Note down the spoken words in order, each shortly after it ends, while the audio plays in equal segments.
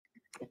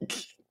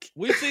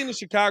we've seen the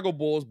Chicago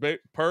Bulls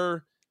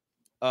per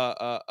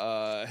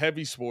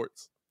Heavy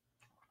Sports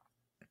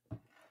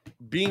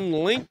being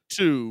linked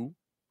to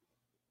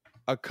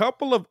a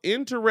couple of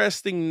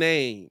interesting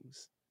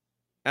names,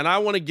 and I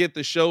want to get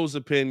the show's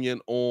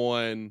opinion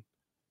on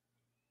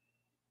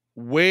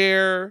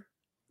where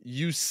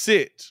you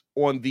sit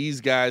on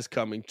these guys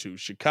coming to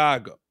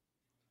Chicago.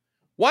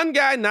 One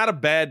guy, not a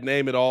bad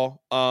name at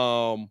all.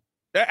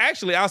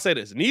 Actually, I'll say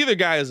this. Neither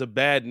guy is a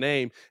bad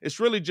name. It's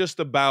really just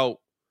about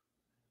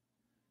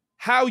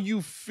how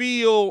you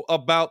feel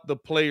about the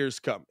players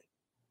coming.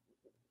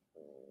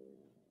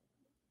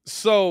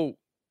 So,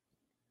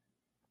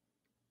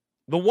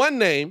 the one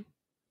name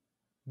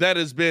that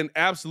has been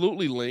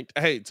absolutely linked,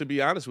 hey, to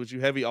be honest with you,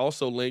 Heavy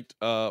also linked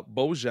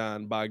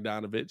Bojan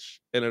Bogdanovic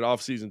in an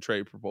offseason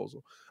trade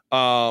proposal.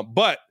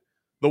 But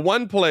the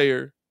one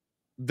player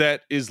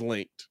that is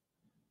linked,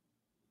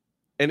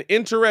 an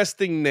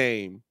interesting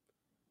name,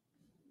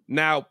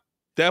 now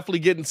definitely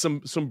getting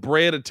some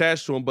bread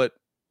attached to him, but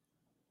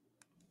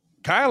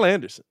Kyle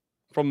Anderson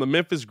from the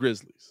Memphis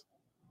Grizzlies.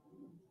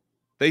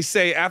 They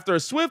say after a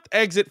swift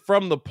exit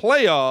from the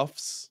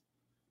playoffs,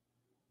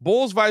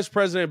 Bulls Vice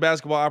President of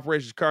Basketball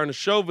Operations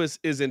Karnisovas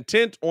is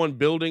intent on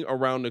building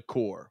around the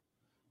core.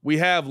 We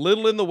have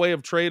little in the way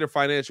of trade or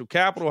financial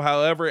capital.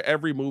 However,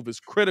 every move is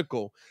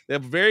critical. They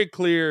have very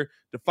clear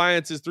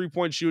defiances,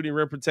 three-point shooting,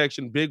 rim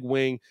protection, big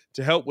wing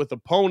to help with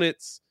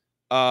opponents.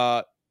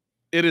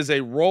 It is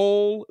a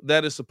role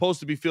that is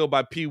supposed to be filled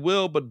by P.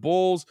 Will, but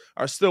Bulls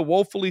are still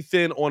woefully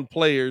thin on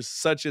players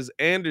such as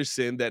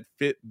Anderson that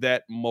fit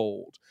that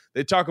mold.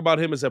 They talk about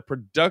him as a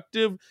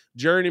productive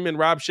journeyman.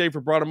 Rob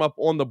Schaefer brought him up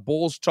on the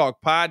Bulls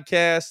Talk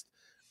podcast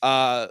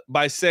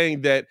by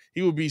saying that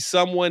he would be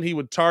someone he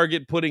would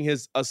target, putting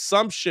his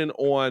assumption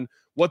on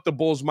what the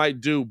Bulls might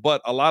do,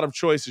 but a lot of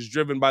choice is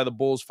driven by the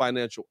Bulls'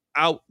 financial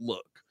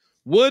outlook.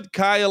 Would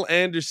Kyle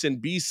Anderson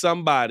be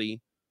somebody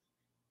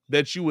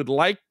that you would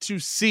like to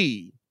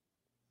see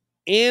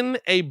in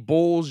a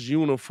Bulls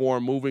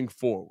uniform moving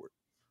forward?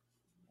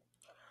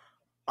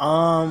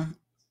 I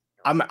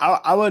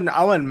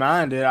wouldn't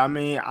mind it. I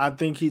mean, I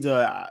think he's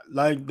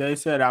like they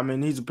said, I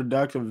mean, he's a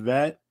productive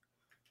vet.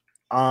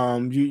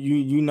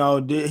 You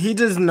know, he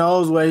just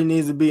knows where he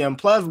needs to be, and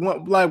plus,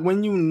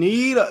 when you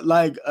need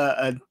like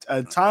a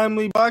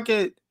timely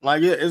bucket,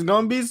 like it's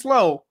gonna be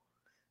slow.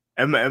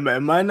 It might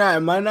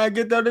not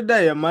get there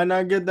today. It might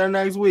not get there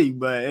next week,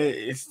 but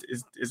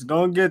it's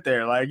gonna get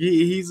there. Like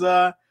he's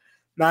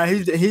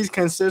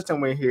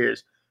consistent with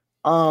his.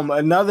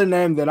 Another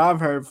name that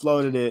I've heard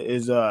floated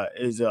is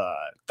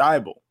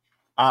Thibault.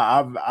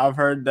 I've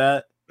heard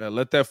that. Yeah,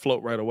 let that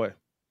float right away.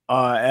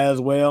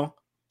 As well.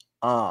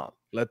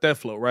 Let that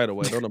float right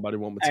away. Don't nobody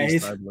want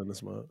Matisse Thibault in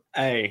this month.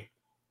 Hey.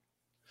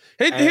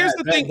 Here's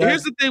the thing.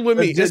 Here's the thing with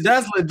me.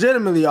 That's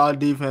legitimately all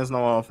defense,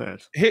 no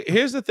offense.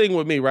 Here's the thing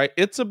with me, right?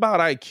 It's about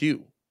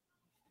IQ.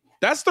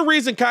 That's the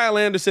reason Kyle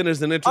Anderson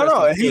is an interesting.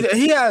 Oh no,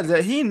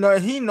 he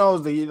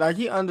knows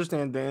he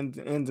understands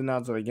the ins and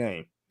outs of the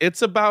game.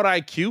 It's about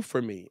IQ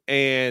for me,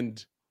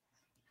 and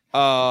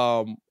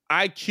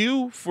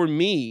IQ for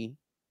me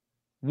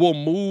will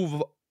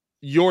move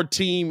your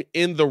team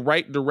in the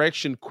right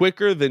direction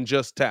quicker than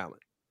just talent.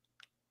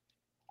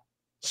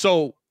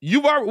 So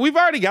we've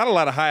already got a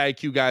lot of high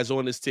IQ guys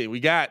on this team. We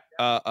got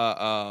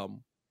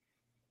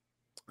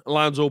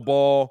Alonzo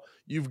Ball.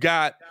 You've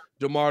got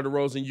DeMar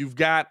DeRozan. You've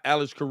got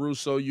Alex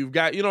Caruso. You've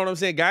got, you know what I'm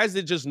saying, guys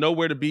that just know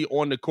where to be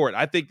on the court.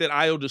 I think that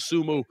Ayo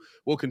Dosunmu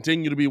will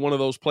continue to be one of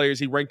those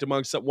players. He ranked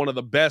amongst one of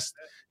the best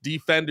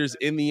defenders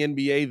in the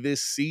NBA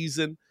this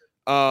season.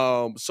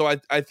 So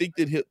I think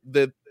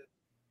that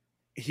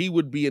he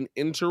would be an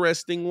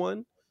interesting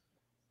one.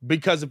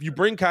 Because if you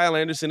bring Kyle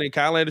Anderson in,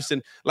 Kyle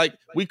Anderson, like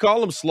we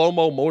call him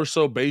slow-mo more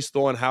so based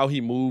on how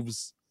he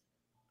moves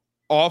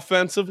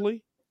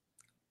offensively.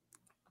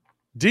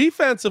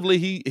 Defensively,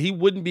 he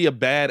wouldn't be a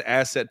bad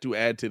asset to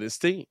add to this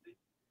team.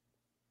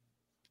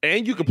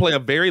 And you can play a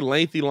very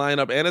lengthy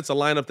lineup, and it's a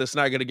lineup that's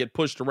not going to get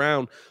pushed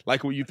around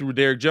like when you threw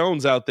Derrick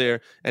Jones out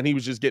there and he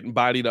was just getting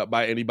bodied up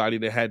by anybody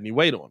that had any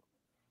weight on him.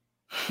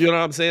 You know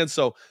what I'm saying?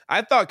 So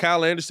I thought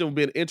Kyle Anderson would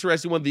be an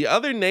interesting one. The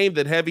other name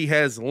that Heavy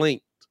has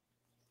linked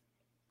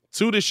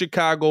to the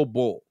Chicago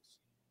Bulls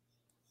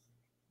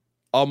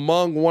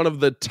among one of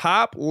the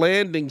top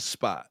landing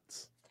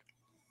spots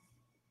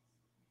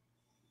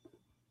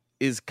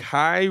is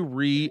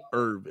Kyrie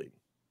Irving.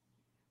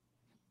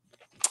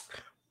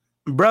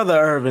 Brother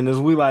Irving, as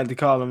we like to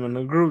call him in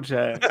the group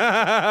chat.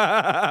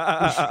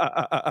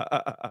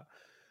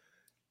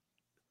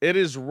 It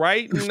is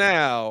right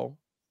now,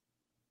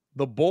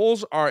 the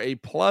Bulls are a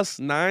plus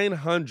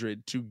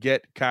 900 to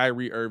get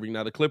Kyrie Irving.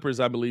 Now, the Clippers,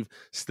 I believe,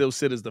 still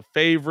sit as the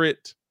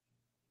favorite,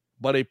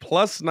 but a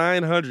plus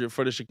 900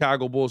 for the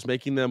Chicago Bulls,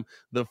 making them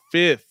the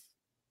fifth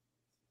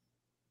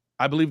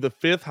I believe the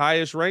 5th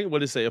highest ranked. What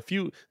did it say?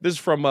 This is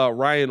from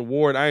Ryan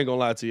Ward. I ain't gonna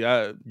lie to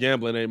you.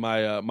 Gambling ain't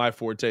my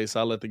forte, so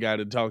I'll let the guy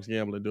that talks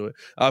gambling do it.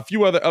 A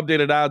few other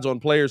updated odds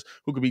on players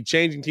who could be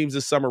changing teams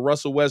this summer.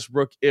 Russell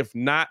Westbrook, if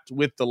not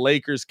with the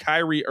Lakers.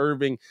 Kyrie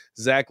Irving,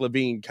 Zach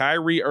LaVine.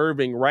 Kyrie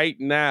Irving right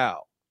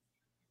now,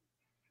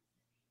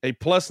 a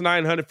plus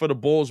 900 for the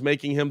Bulls,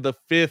 making them the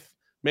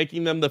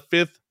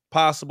 5th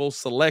possible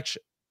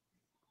selection.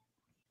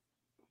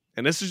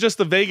 And this is just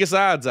the Vegas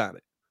odds on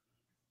it.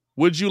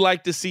 Would you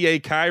like to see a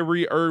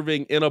Kyrie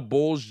Irving in a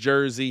Bulls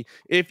jersey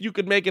if you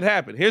could make it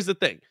happen? Here's the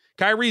thing.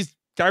 Kyrie's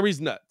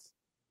nuts.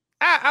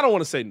 I don't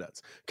want to say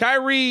nuts.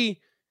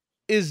 Kyrie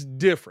is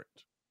different.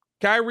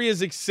 Kyrie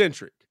is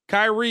eccentric.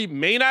 Kyrie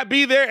may not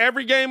be there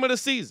every game of the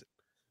season,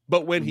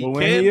 but when he can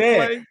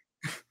play,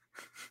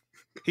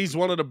 he's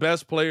one of the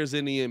best players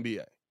in the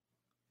NBA.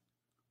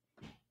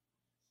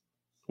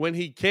 When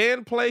he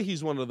can play,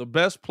 he's one of the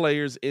best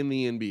players in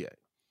the NBA.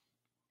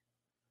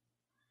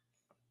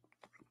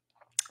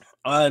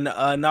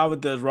 Not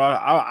with this, Rob.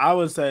 I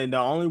would say the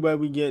only way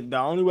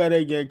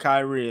they get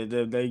Kyrie is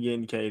if they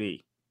getting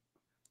KD.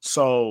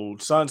 So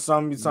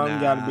something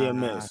got to be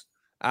amiss.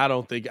 I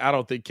don't think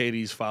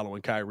KD's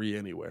following Kyrie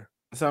anywhere.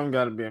 Something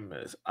got to be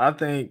amiss. I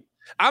think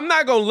I'm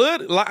not gonna lie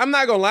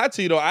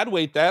to you though. I'd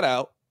wait that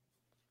out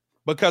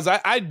because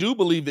I do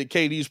believe that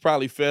KD's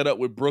probably fed up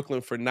with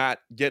Brooklyn for not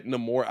getting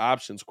them more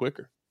options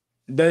quicker.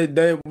 They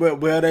did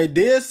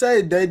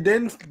say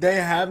they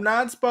have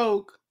not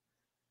spoke.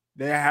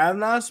 They have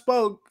not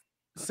spoke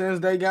since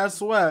they got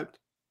swept.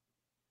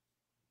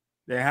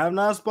 We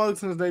talked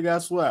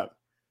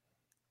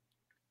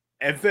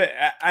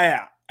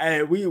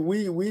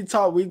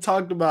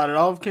about it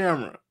off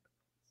camera.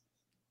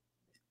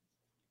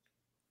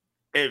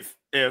 If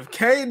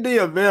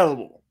KD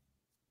available,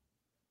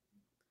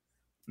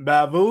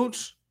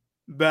 Vooch,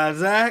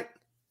 Zach,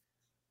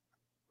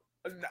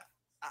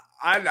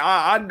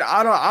 I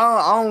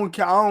don't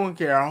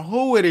care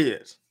who it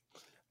is.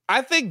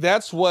 I think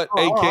that's what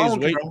AK is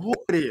waiting for. Who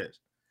it is.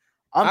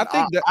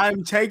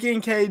 I'm taking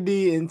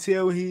KD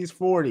until he's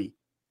 40.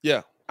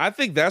 Yeah, I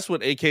think that's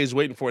what AK is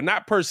waiting for.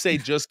 Not per se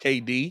just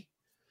KD,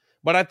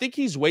 but I think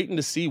he's waiting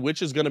to see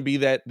which is going to be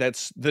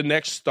that's the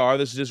next star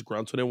that's just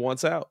grunting and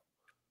wants out.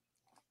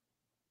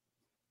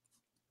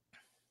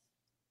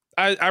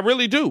 I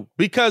really do,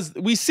 because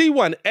we see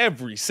one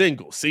every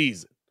single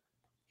season.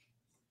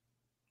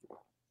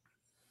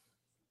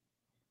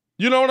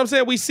 You know what I'm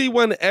saying? We see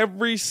one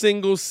every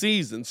single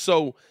season.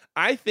 So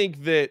I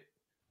think that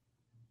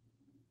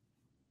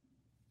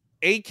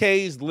AK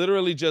is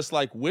literally just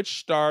like, which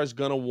star is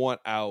going to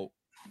want out?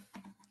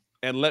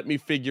 And let me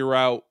figure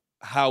out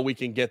how we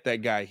can get that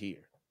guy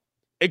here.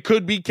 It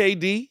could be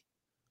KD.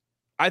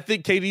 I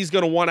think KD's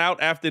going to want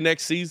out after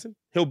next season.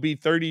 He'll be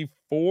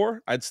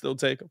 34. I'd still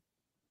take him.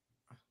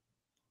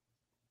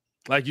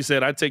 Like you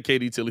said, I'd take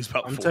KD till he's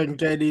about 40. I'm taking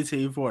KD till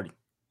he's 40.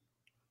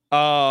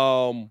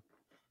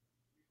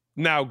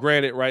 Now,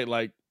 granted, right,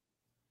 like,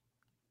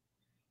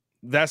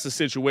 that's a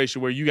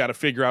situation where you got to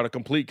figure out a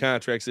complete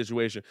contract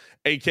situation.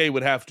 AK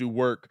would have to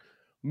work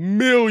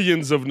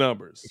millions of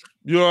numbers.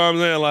 You know what I'm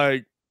saying?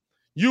 Like,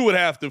 you would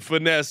have to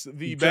finesse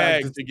the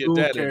bag to get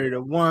that. Carry the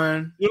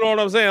one. You know what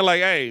I'm saying? Like,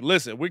 hey,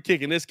 listen, we're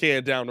kicking this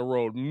can down the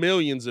road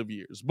millions of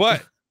years,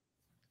 but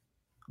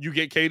you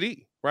get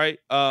KD, right?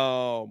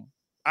 I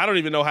don't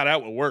even know how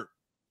that would work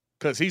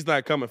because he's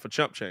not coming for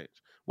chump change.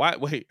 Why?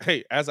 Wait,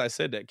 hey, as I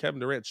said that, Kevin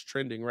Durant's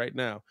trending right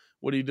now.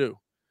 What do you do?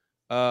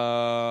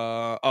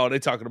 They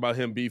talking about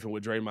him beefing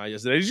with Draymond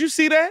yesterday. Did you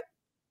see that?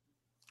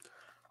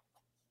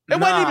 It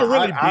wasn't even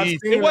really beef.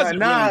 It wasn't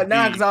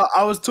because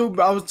I was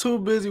too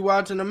busy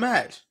watching the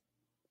match.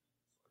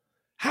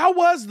 How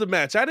was the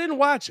match? I didn't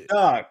watch it.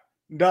 Dog.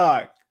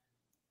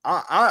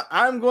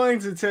 I'm going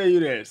to tell you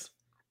this.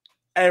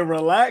 A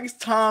relaxed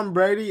Tom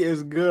Brady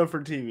is good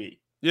for TV.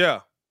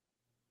 Yeah.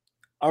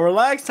 A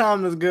relaxed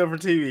Tom is good for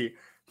TV.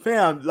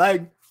 Fam,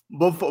 like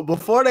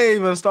before they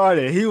even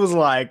started, he was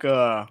like,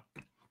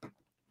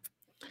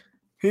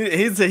 he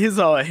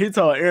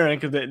told Aaron,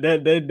 because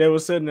they were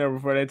sitting there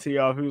before they tee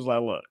off. He was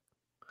like, look,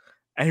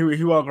 and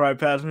he walked right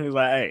past me. He was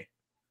like,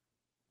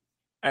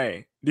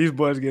 hey, these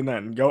boys get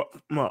nothing. Go,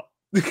 come on.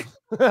 I'm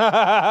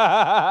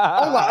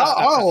like,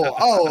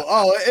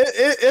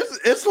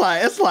 it's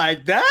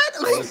like that.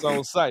 It's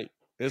on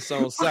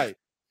site.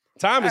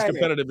 Tom is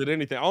competitive at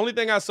anything. Only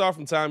thing I saw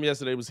from Tom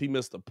yesterday was he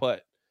missed a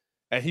putt.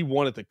 And he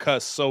wanted to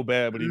cuss so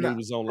bad, but he knew he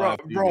was on live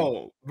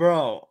TV.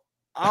 Bro.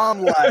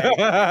 I'm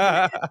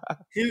like,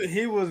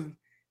 he was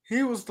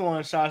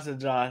throwing shots at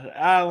Josh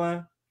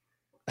Allen.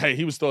 Hey,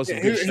 he was throwing some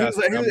good shots.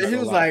 He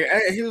was like,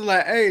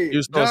 hey,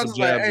 Josh was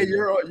like, hey,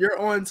 you're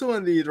on 2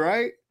 of these,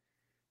 right?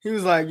 He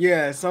was like,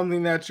 yeah,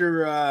 something that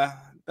you're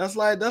that's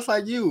like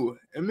you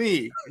and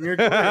me and your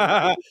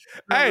career.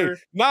 Hey,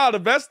 the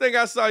best thing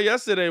I saw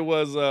yesterday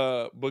was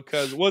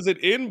because was it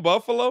in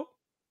Buffalo?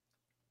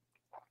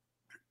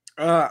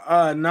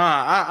 I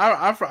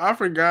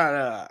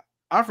forgot.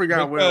 I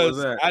forgot where it was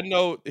at. I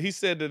know he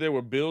said that there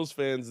were Bills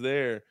fans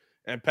there,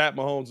 And Pat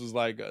Mahomes was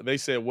like, they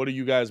said, "What are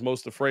you guys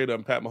most afraid of?"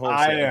 And Pat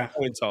Mahomes said, yeah.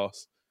 "Coin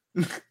toss."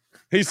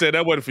 He said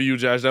that wasn't for you,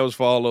 Josh. That was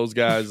for all those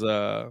guys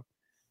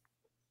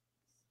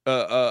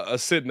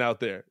sitting out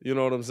there. You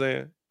know what I'm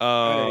saying?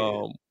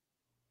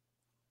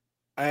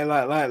 I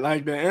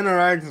like the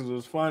interactions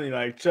was funny.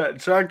 Like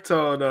Chuck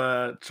told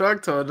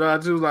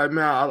Josh, he was like,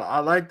 "Man, I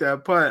like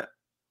that punt.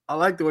 I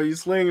like the way you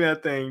sling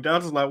that thing."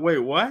 Josh was like, "Wait,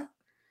 what?"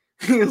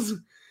 He was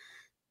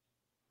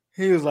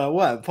like,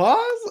 "What?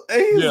 Pause?"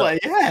 And he was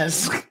like,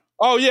 "Yes."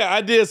 Oh yeah, I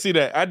did see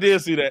that.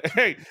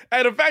 Hey,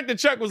 the fact that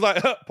Chuck was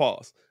like,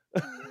 pause.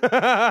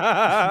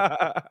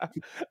 I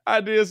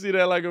did see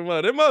that like a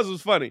mother. It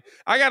was funny.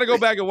 I got to go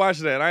back and watch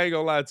that. I ain't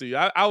gonna lie to you.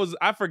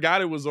 I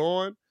forgot it was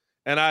on,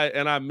 and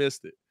I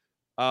missed it.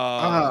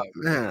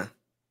 Man.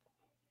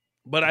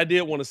 But I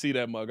did want to see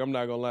that mug. I'm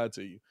not gonna lie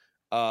to you.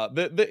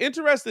 The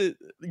interested,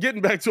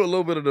 getting back to a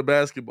little bit of the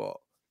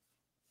basketball.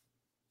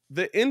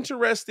 The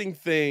interesting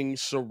thing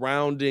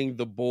surrounding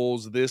the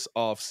Bulls this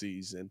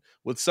offseason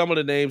with some of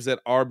the names that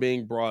are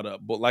being brought up.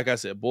 But like I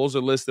said, Bulls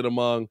are listed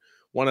among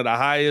one of the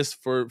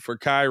highest for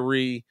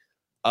Kyrie.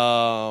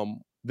 They're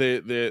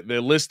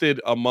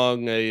listed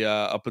among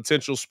a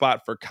potential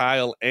spot for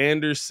Kyle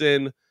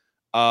Anderson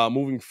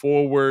moving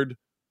forward.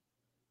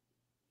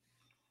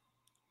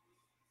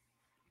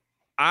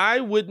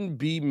 I wouldn't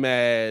be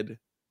mad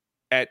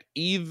at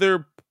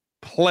either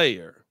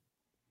player,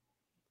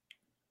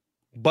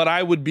 but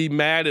I would be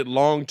mad at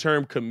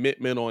long-term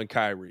commitment on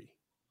Kyrie.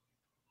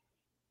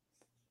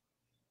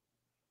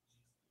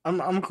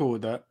 I'm cool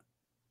with that.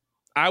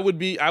 I would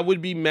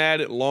be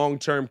mad at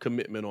long-term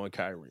commitment on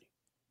Kyrie.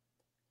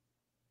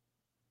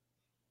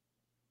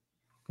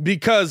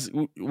 Because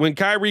when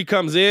Kyrie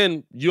comes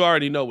in, you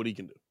already know what he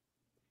can do.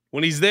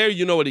 When he's there,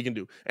 you know what he can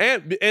do.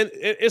 And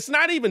it's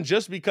not even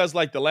just because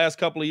like the last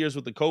couple of years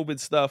with the COVID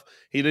stuff,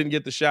 he didn't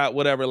get the shot,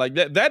 whatever. Like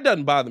that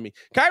doesn't bother me.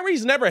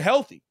 Kyrie's never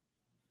healthy.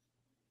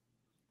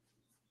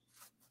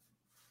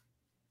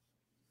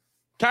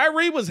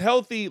 Kyrie was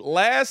healthy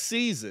last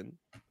season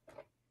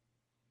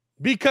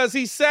because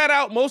he sat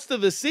out most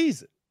of the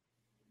season.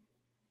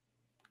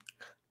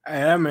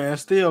 Hey, that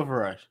man's still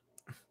fresh.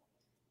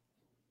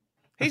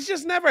 He's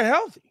just never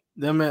healthy.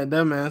 That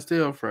man's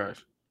still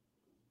fresh.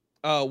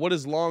 What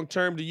is long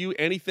term to you?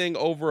 Anything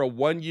over a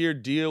 1-year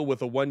deal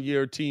with a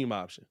 1-year team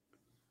option?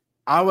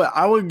 I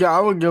would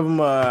give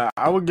him a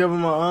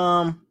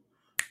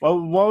what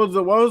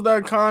was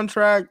that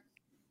contract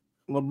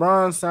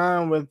LeBron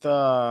signed with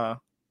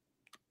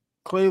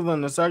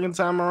Cleveland the second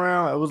time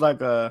around? It was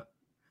like a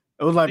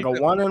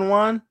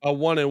 1-and-1. A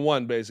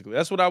 1-and-1, basically.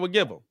 That's what I would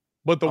give him.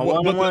 But the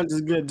 1-and-1,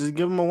 just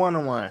give him a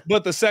 1-and-1.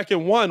 But the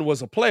second one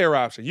was a player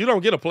option. You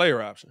don't get a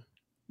player option.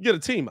 You get a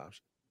team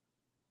option.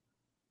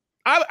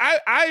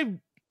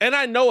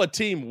 I know a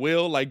team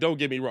will, like, don't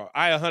get me wrong.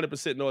 I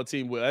 100% know a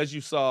team will. As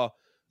you saw,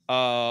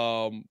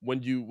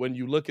 when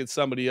you look at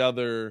some of the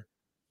other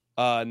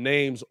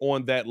names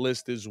on that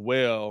list as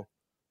well,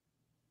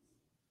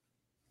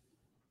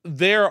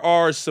 there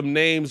are some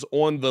names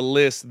on the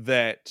list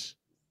that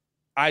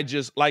I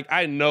just like.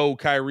 I know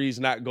Kyrie's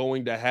not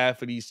going to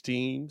half of these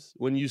teams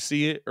when you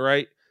see it,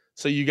 right?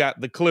 So you got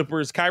the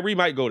Clippers. Kyrie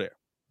might go there.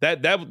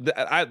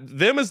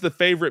 Them as the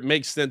favorite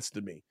makes sense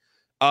to me.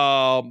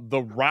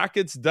 The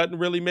Rockets doesn't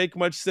really make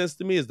much sense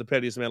to me as the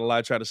pettiest man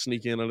alive try to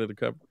sneak in under the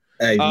cover.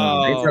 Hey,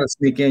 no, they try to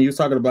sneak in. You was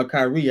talking about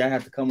Kyrie. I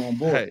have to come on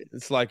board. Hey,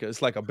 it's like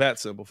a bat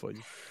symbol for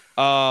you.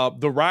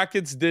 The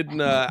Rockets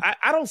didn't.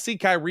 I don't see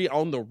Kyrie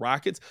on the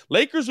Rockets.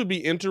 Lakers would be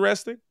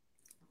interesting.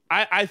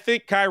 I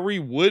think Kyrie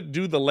would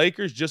do the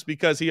Lakers just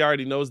because he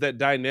already knows that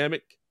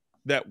dynamic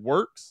that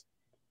works.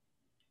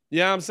 You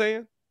know what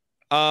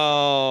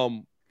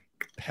I'm saying?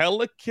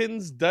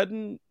 Pelicans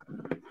doesn't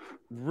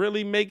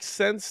really make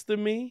sense to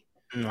me.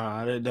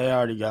 Nah, they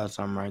already got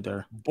something right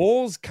there.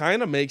 Bulls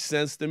kind of makes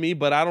sense to me,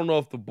 but I don't know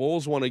if the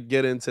Bulls want to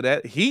get into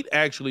that. Heat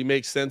actually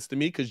makes sense to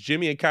me because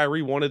Jimmy and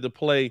Kyrie wanted to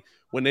play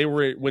when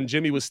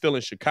Jimmy was still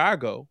in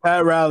Chicago.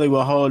 Pat Riley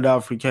will hold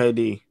out for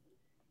KD.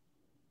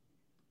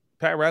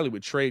 Pat Riley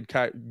would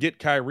get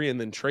Kyrie and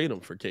then trade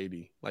him for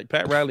KD. Like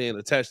Pat Riley ain't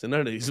attached to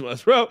none of these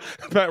ones, bro.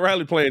 Pat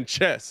Riley playing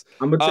chess.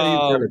 I'm gonna tell you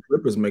that the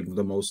Clippers make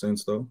the most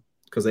sense though,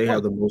 because they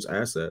have the most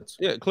assets.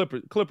 Yeah,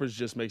 Clippers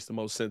just makes the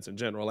most sense in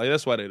general. Like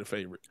that's why they're the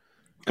favorite.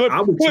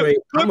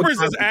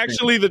 Clippers is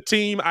actually the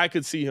team I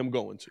could see him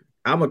going to.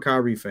 I'm a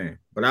Kyrie fan,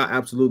 but I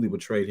absolutely would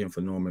trade him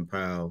for Norman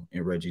Powell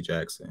and Reggie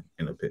Jackson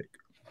in a pick.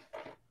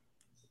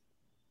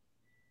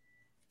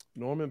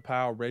 Norman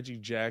Powell, Reggie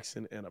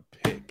Jackson, and a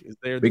pick. Is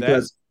there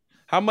because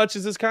how much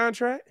is his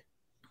contract?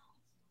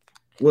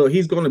 Well,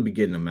 he's going to be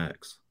getting a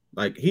max.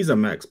 Like he's a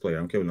max player. I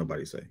don't care what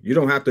nobody say. You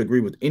don't have to agree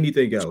with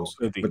anything else,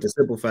 but the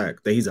simple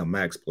fact that he's a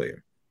max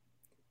player.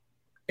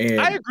 And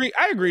I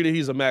agree that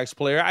he's a max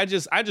player. I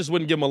just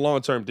wouldn't give him a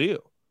long-term deal.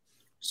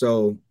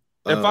 So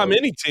if I'm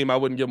any team, I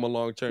wouldn't give him a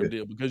long-term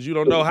deal because you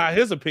don't know how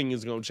his opinion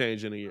is going to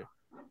change in a year.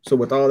 So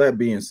with all that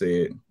being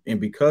said, and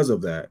because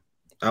of that,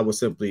 I would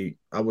simply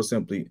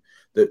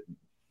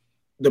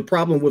the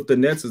problem with the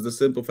Nets is the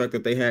simple fact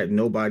that they had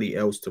nobody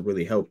else to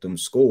really help them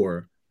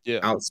score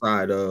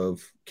outside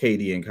of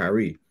KD and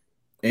Kyrie.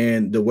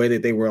 And the way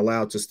that they were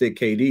allowed to stick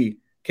KD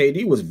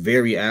was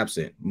very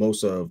absent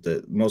most of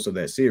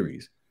that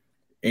series.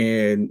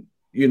 And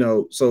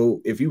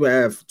so if you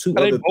have two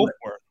they other both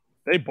were.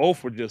 They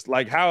both were just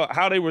like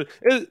how they were.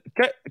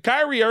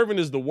 Kyrie Irving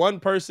is the one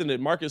person that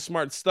Marcus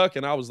Smart stuck,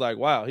 and I was like,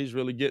 wow, he's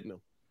really getting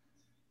him.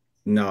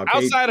 No,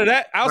 outside of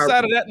that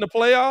in the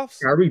playoffs,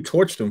 Kyrie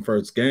torched him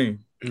first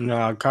game.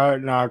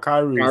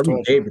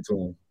 Kyrie gave it to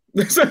him.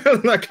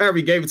 Like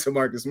Kyrie gave it to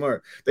Marcus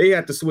Smart. They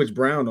had to switch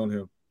Brown on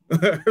him.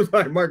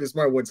 Like Marcus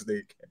Smart went to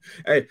the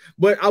hey,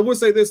 but I would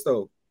say this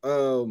though.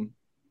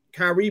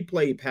 Kyrie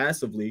played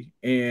passively,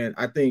 and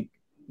I think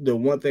the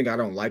one thing I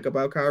don't like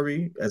about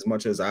Kyrie, as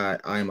much as I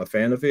am a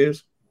fan of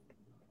his,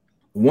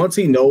 once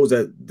he knows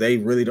that they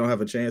really don't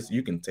have a chance,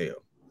 you can tell.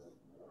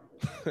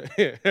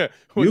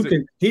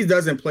 He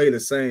doesn't play the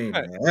same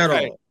at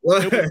all.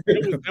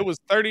 It was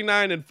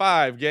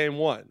 39-5 game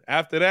 1.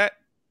 After that,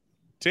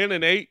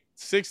 10-8,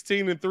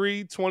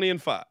 16-3,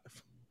 20-5.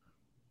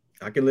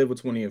 I can live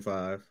with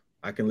 20-5.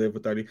 I can live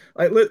with 30.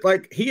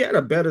 Like he had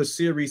a better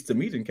series to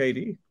me than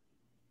KD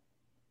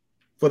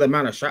for the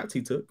amount of shots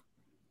he took.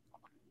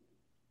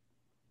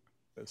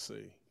 Let's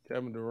see.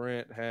 Kevin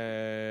Durant.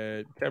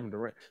 That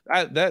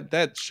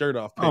shirt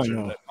off picture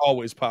that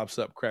always pops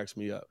up cracks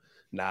me up.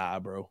 Nah,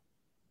 bro.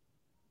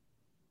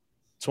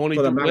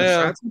 23.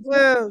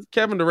 Well,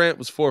 Kevin Durant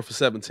was 4 for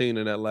 17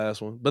 in that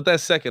last one, but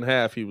that second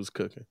half he was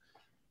cooking.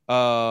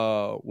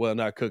 Well,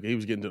 not cooking. He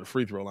was getting to the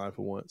free throw line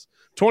for once.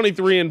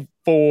 23-4,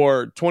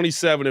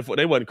 27-4.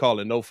 They wasn't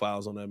calling no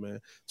fouls on that man.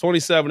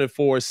 27-4,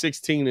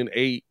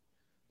 16-8,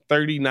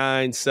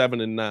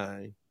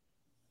 39-7-9.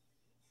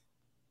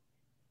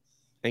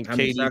 And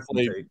KD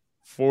played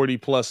 40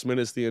 plus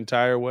minutes the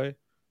entire way.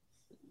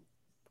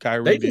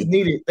 Kyrie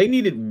they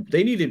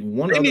needed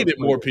more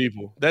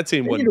people. That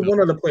team needed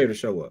one other player to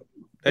show up.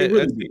 They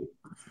really did.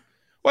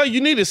 Well,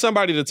 you needed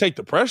somebody to take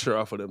the pressure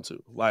off of them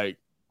too. Like,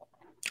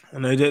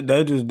 and they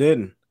just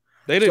didn't.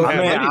 They didn't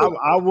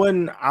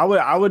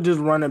I would just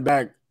run it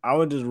back. I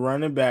would just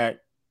run it back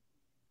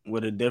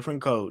with a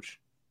different coach.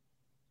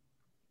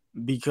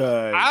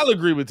 Because I'll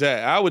agree with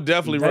that. I would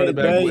definitely run it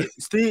back with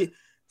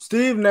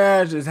Steve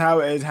Nash is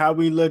how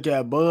we look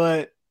at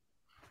Bud.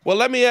 Well,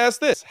 let me ask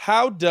this.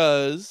 How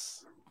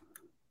does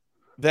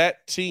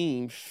that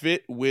team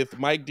fit with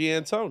Mike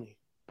D'Antoni?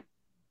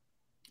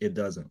 It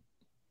doesn't.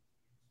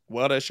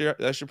 Well, that's your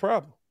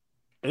problem.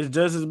 It's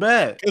just as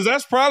bad. Because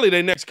that's probably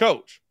their next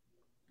coach.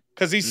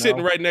 Because he's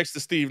sitting right next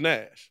to Steve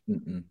Nash.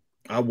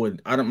 I'm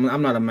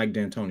not a Mike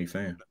D'Antoni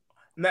fan.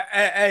 Now,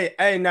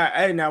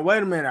 now,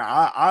 wait a minute.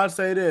 I'll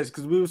say this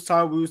because we was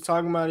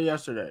talking about it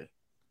yesterday.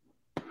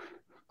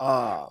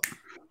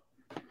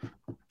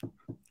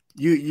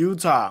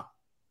 Utah,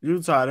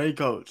 they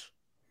coach.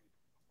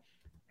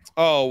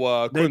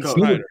 Quinn Snyder.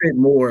 He would fit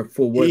more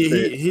for what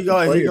he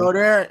go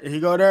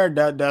there.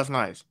 That's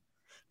nice.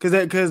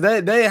 Because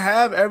they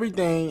have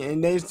everything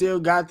and they still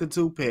got the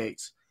 2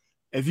 picks.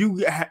 If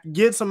you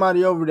get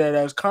somebody over there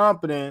that's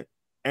competent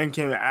and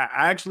can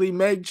actually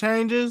make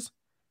changes,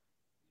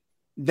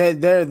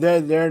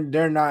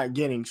 they're not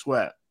getting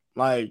swept.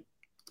 Like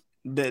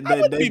I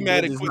would be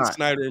mad at Quinn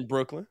Snyder in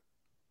Brooklyn.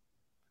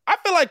 I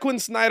feel like Quinn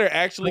Snyder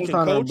actually can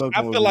coach.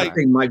 I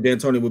think Mike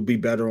D'Antoni would be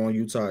better on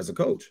Utah as a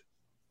coach.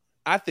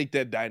 I think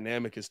that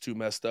dynamic is too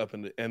messed up,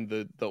 and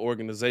the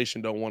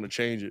organization don't want to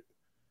change it.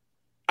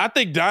 I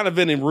think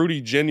Donovan and Rudy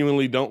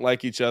genuinely don't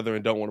like each other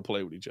and don't want to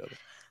play with each other.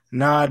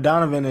 Nah,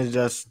 Donovan is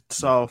just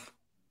soft.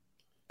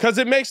 Because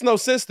it makes no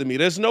sense to me.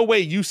 There's no way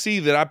you see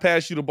that I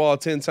pass you the ball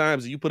 10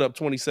 times and you put up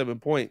 27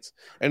 points,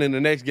 and in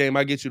the next game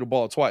I get you the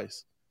ball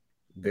twice.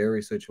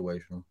 Very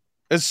situational.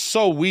 It's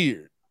so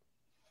weird.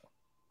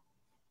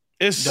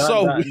 It's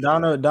so weird.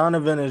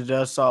 Donovan is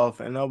just soft,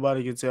 and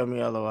nobody can tell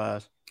me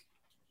otherwise.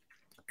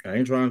 I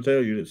ain't trying to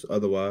tell you this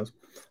otherwise.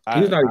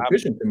 He's not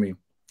efficient to me.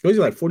 Was he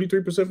like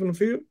 43% from the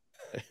field?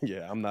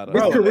 Yeah, I'm not.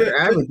 Career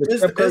average.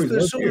 It's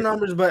the shooting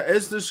numbers,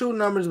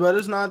 but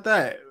it's not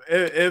that.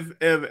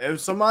 If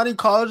somebody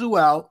calls you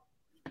out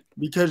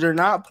because you're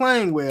not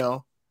playing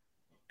well,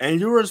 and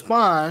you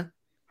respond,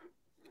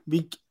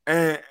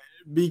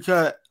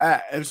 because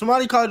if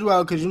somebody calls you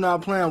out because you're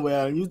not playing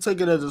well, and you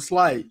took it as a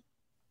slight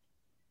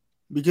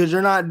because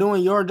you're not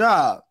doing your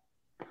job,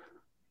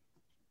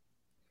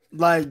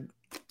 like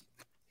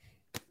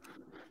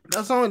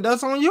that's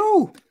on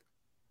you.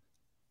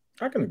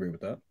 I can agree with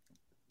that.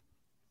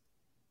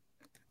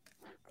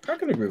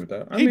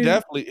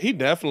 He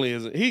definitely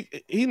isn't.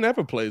 He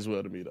never plays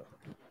well to me though.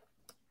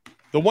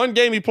 The one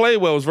game he played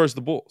well was versus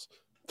the Bulls.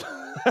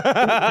 What are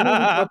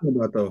you talking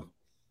about though?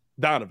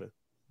 Donovan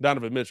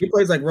Mitchell. He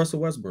plays like Russell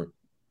Westbrook.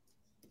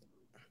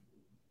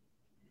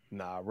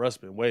 Nah, Russ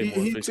been way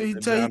more efficient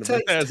than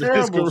Donovan has in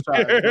his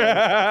career.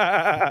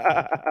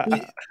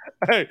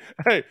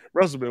 Hey,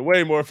 Russell been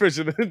way more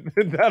efficient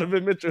than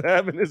Donovan Mitchell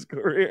have in his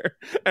career.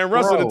 And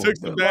Russell took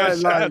some bad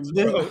shots,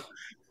 bro.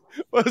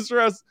 What's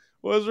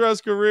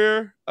Russ'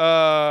 career?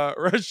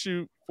 Russ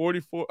shoot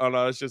 44. Oh,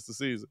 no, it's just the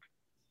season.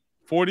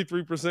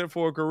 43%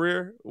 for a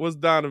career. What's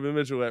Donovan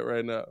Mitchell at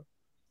right now?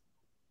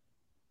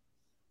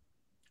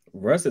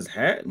 Russ has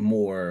had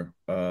more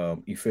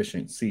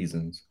efficient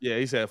seasons. Yeah,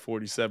 he's had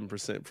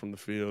 47% from the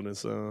field, and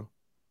so.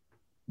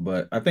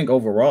 But I think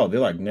overall they're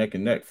like neck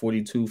and neck,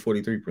 42,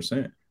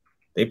 43%.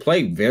 They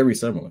play very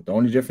similar. The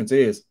only difference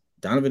is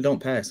Donovan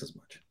don't pass as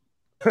much.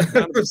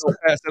 Donovan don't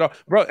pass at all,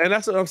 bro. And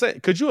that's what I'm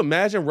saying. Could you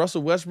imagine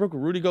Russell Westbrook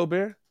with Rudy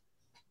Gobert?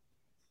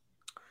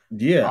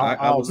 Yeah,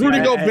 I was Rudy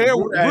Gobert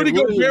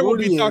will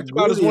be talked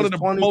about as one of the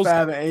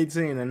 25 and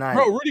 18 tonight.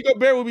 Bro, Rudy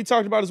Gobert will be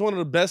talked about as one of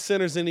the best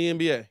centers in the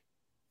NBA.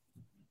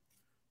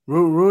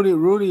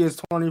 Rudy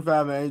is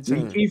 25 and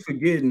 18. We keep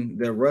forgetting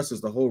that Russ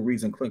is the whole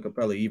reason Clint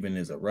Capella even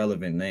is a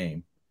relevant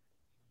name.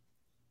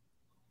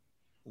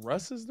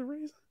 Russ is the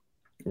reason?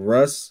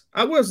 Russ,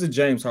 I was the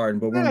James Harden,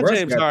 but when Russ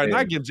James got Harden, there,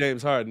 I give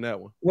James Harden that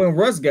one. When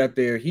Russ got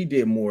there, he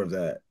did more of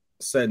that,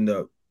 setting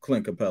up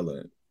Clint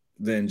Capella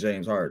than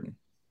James Harden,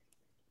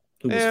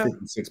 who was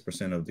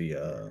 56% of the.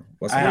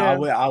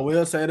 I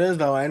will say this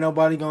though, ain't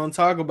nobody gonna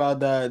talk about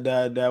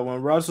that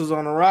when Russ was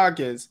on the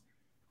Rockets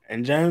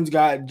and James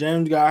got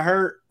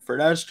hurt for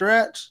that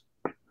stretch.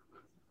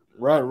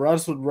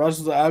 Russ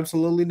was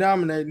absolutely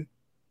dominating.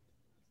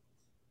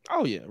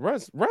 Oh yeah,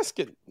 Russ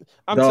can.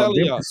 I'm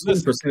telling y'all,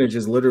 this percentage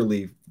is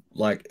literally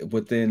like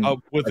within a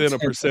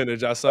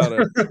percentage. I saw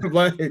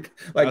that.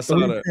 like I saw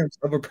 3/10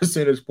 of a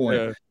percentage point.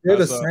 Yeah, they're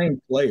the same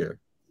player.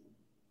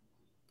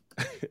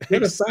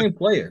 They're the same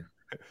player.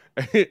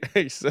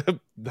 Except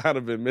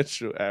Donovan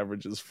Mitchell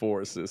averages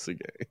 4 assists a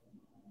game.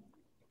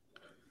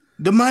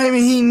 The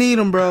Miami Heat need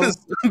him, bro.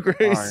 It's so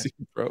crazy,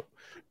 bro.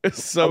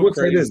 It's so I would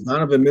crazy. say this: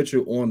 Donovan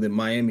Mitchell on the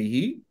Miami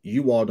Heat,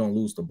 you all don't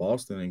lose to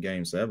Boston in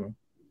Game 7.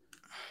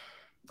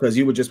 Because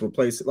you would just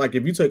replace it. Like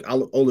if you take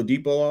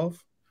Oladipo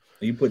off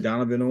and you put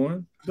Donovan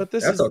on,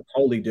 that's a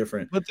totally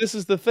different. But this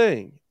is the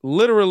thing.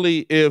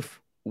 Literally, if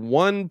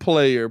one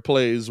player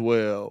plays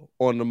well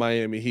on the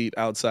Miami Heat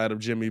outside of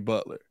Jimmy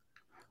Butler,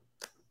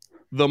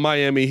 the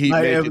Miami Heat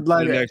make it to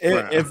the next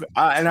round.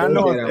 I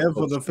know if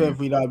for the fifth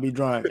we'd all be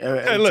drunk.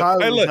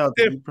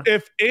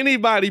 If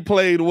anybody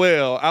played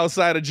well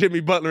outside of Jimmy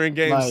Butler in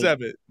Game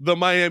 7, the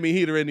Miami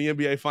Heat are in the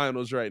NBA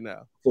Finals right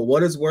now. For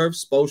what it's worth,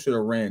 Spo should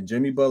have ran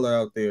Jimmy Butler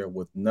out there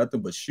with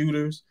nothing but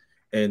shooters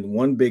and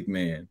one big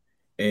man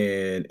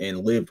and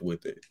lived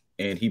with it.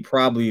 And he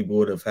probably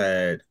would have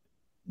had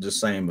the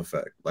same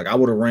effect. Like I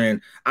would have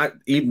ran,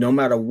 no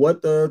matter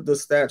what the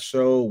stats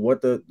show,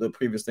 what the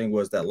previous thing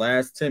was, that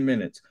last 10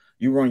 minutes,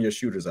 you run your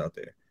shooters out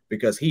there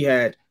because he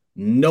had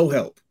no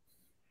help.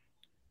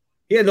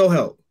 He had no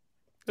help.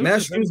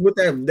 Matthews with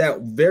that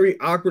very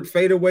awkward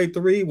fadeaway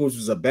 3, which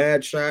was a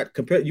bad shot.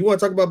 You want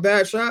to talk about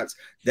bad shots?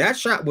 That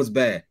shot was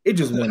bad. It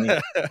just went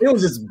in. It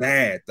was just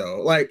bad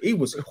though. Like it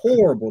was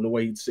horrible the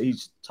way he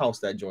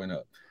tossed that joint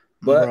up.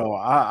 But bro,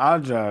 I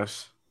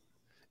just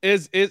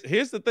here's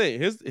the thing.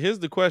 Here's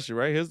the question,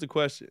 right? Here's the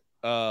question.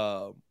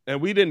 And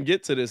we didn't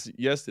get to this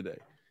yesterday.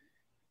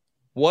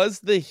 Was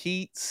the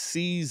Heat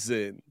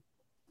season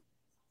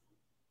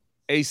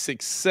a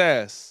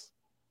success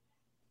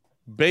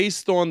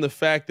based on the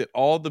fact that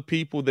all the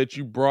people that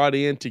you brought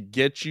in to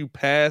get you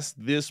past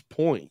this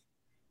point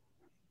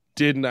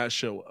did not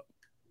show up?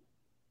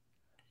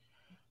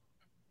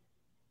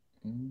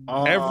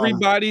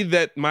 Everybody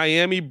that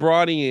Miami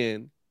brought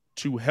in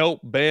to help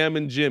Bam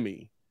and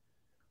Jimmy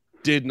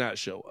did not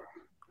show up.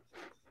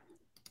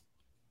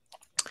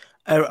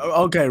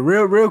 Okay,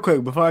 real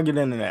quick before I get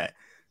into that.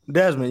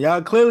 Desmond,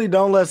 y'all clearly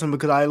don't listen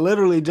because I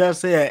literally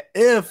just said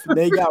if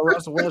they got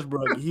Russell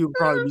Westbrook, he would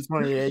probably be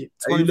 28,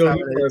 25.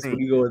 When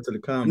you go into the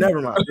comments. Never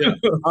mind.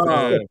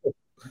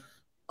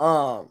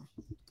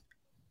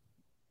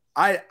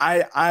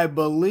 I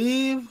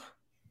believe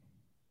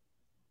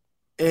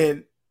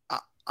it.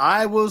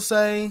 I will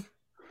say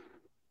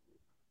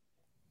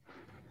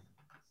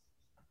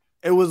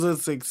it was a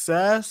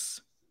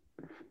success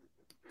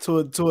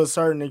to a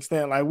certain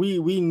extent. Like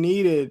we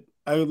needed,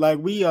 I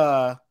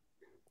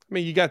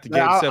mean, you got the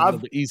Game 7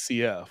 of the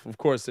ECF. Of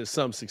course, there's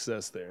some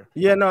success there.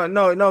 Yeah, no,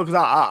 because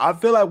I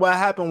feel like what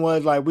happened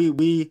was like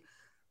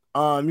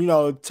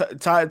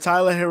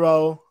Tyler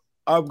Hero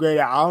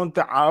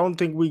upgraded. I don't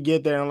think we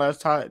get there unless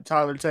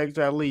Tyler takes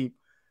that leap.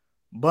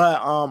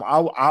 But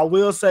I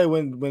will say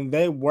when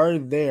they were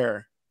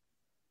there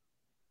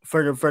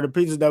for the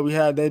pieces that we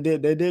had, they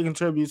did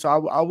contribute.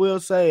 So I will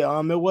say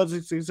it was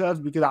a success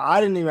because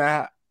I didn't even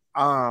have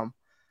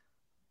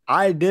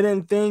I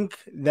didn't think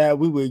that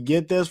we would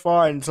get this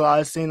far until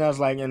I seen us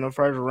like in the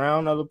first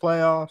round of the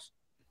playoffs.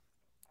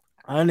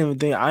 I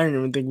didn't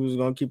even think we was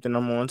gonna keep the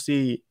number 1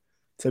 seed,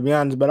 to be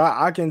honest. But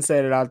I can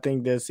say that I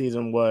think this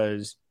season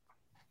was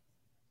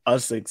a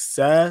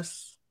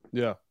success.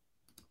 Yeah.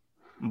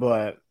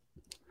 But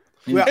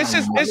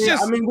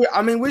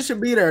I mean, we should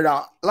be there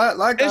though.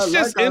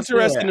 It's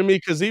interesting to me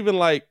because even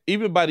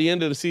by the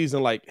end of the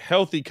season, like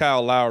healthy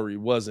Kyle Lowry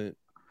wasn't.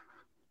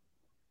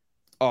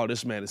 Oh,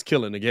 this man is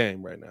killing the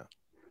game right now.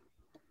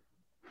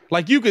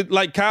 Like you could,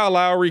 like Kyle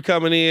Lowry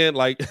coming in,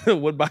 like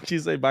what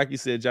Baki say? Baki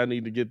said y'all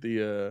need to get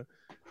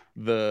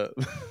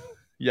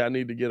y'all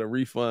need to get a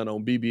refund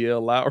on BBL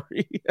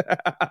Lowry.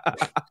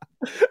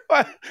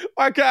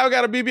 Why Kyle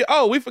got a BB?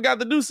 Oh, we forgot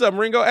to do something,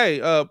 Ringo.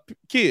 Hey,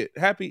 kid,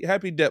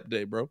 happy Dep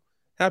Day, bro.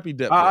 Happy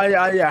Dep Day.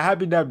 Yeah,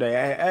 happy Dep Day.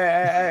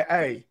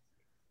 Hey.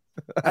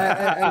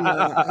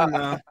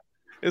 Man.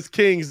 It's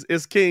King's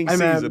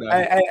season.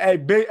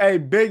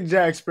 Big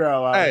Jack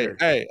Sparrow out here.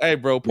 Hey,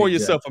 bro, pour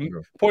yourself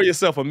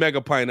a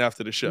mega pint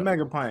after the show.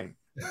 Mega pint.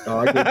 Oh,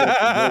 I get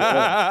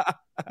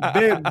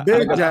that.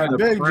 Big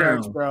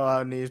Jack Sparrow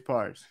out in these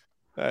parts.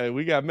 Hey,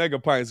 we got mega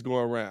pints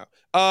going around.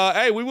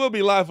 Hey, we will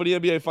be live for the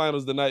NBA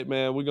Finals tonight,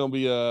 man. We're gonna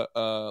be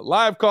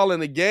live calling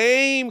the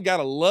game.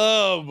 Gotta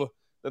love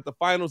that the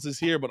finals is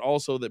here, but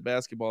also that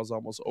basketball is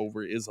almost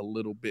over is a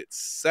little bit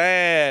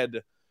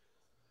sad.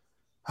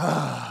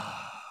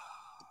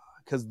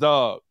 Cause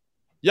dog,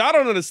 y'all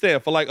don't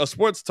understand. For like a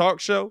sports talk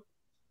show,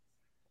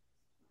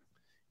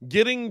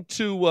 getting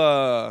to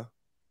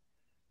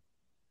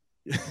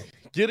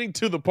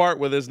the part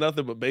where there's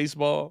nothing but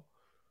baseball.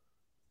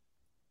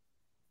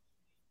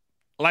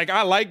 Like,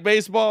 I like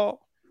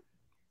baseball,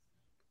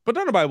 but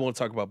don't nobody want to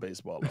talk about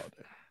baseball all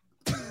day.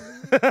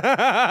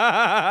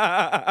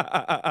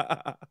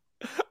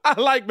 I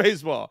like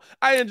baseball.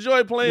 I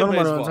enjoy playing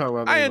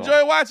baseball. I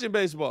enjoy watching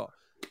baseball.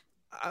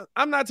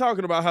 I'm not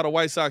talking about how the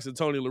White Sox and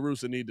Tony La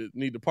Russa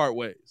need to part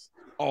ways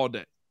all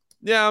day.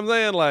 Yeah, I'm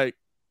saying, like,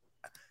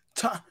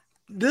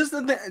 this is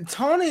the thing.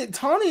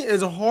 Tony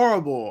is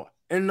horrible,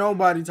 and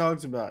nobody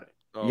talks about it.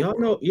 Oh,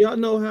 y'all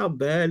know how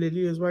bad it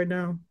is right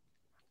now.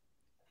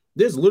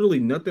 There's literally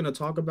nothing to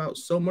talk about,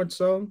 so much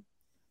so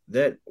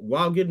that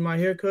while getting my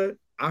haircut,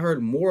 I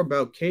heard more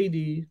about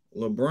KD,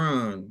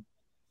 LeBron,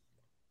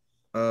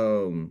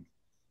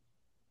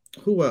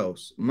 who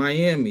else?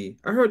 Miami.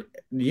 I heard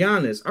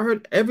Giannis. I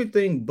heard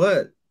everything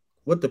but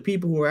what the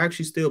people who are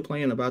actually still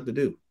playing about to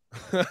do.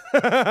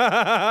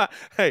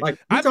 Hey, like,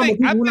 I think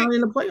not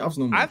in the playoffs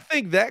no more. I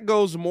think that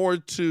goes more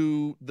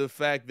to the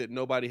fact that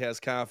nobody has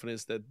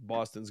confidence that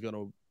Boston's going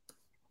to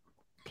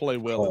play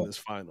well in this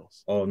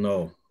finals. Oh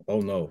no.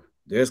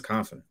 There's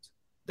confidence.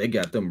 They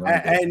got them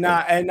right. The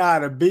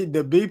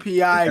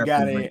BPI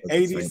got it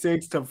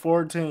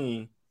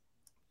 86-14.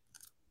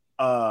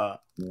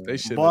 They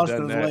should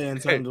Boston's laying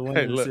something to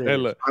win the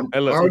series.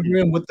 I'm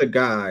arguing with the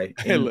guy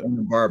in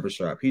the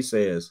barbershop. He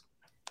says,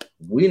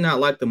 we not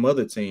like the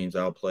other teams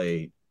y'all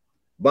played.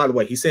 By the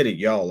way, he said it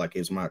y'all like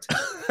it's my team.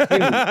 He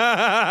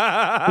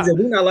said,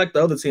 we not like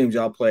the other teams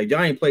y'all played.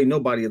 Y'all ain't played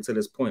nobody until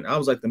this point. I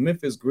was like, the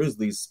Memphis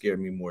Grizzlies scared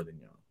me more than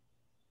y'all.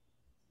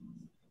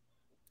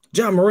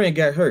 John Moran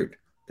got hurt.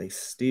 They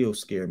still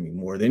scare me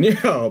more than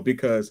y'all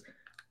because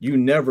you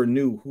never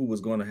knew who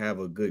was going to have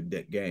a good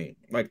game.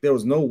 Like, there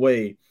was no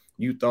way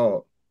you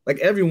thought, like,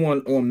 everyone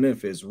on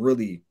Memphis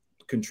really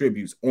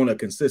contributes on a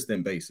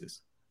consistent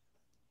basis.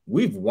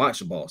 We've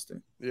watched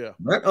Boston. Yeah.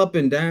 Right up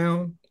and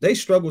down. They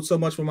struggled so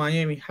much with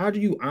Miami. How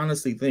do you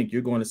honestly think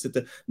you're going to sit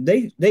there?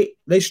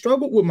 They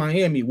struggled with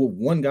Miami with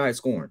one guy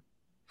scoring.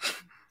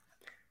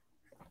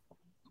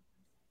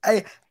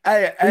 He's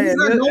not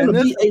going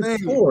to be a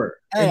scorer.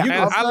 And you're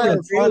gonna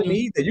tell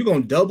me that you're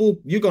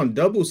gonna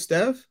double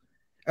Steph?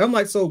 And I'm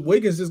like, so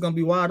Wiggins is gonna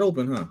be wide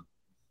open, huh?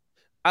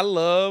 I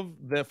love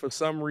that for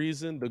some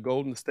reason the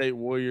Golden State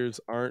Warriors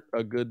aren't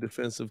a good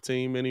defensive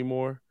team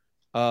anymore.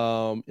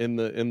 In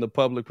the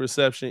public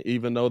perception,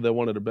 even though they're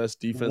one of the best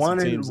defensive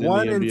teams in the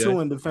NBA. 1 and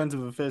 2 in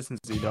defensive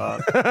efficiency,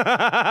 dog. What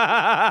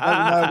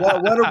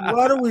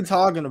are we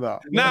talking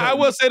about? Now, I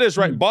will say this,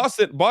 right?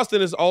 Boston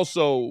has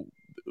also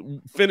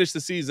finished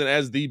the season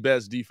as the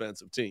best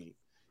defensive team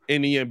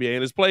in the NBA,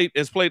 and it's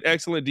played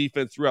excellent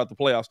defense throughout the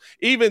playoffs,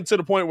 even to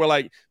the point where,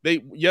 like, they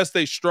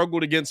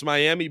struggled against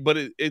Miami, but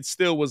it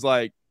still was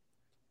like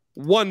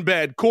one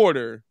bad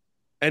quarter,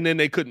 and then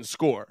they couldn't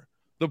score.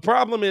 The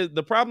problem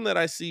that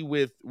I see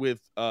with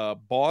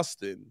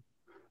Boston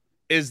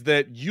is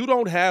that you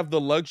don't have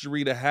the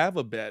luxury to have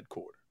a bad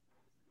quarter.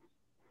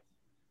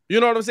 You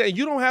know what I'm saying?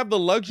 You don't have the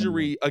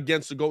luxury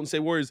against the Golden State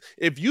Warriors.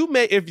 If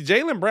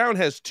Jaylen Brown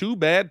has 2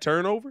 bad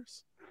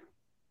turnovers,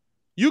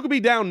 you could be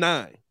down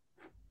 9.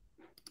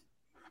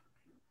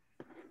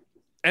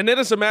 And then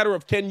it's a matter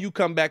of, can you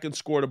come back and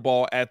score the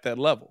ball at that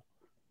level?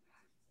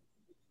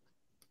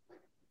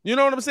 You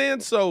know what I'm saying?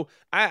 So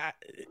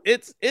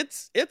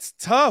it's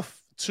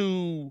tough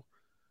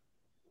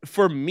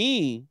for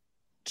me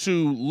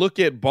to look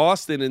at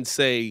Boston and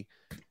say,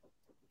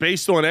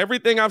 based on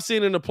everything I've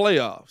seen in the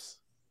playoffs,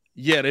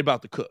 yeah, they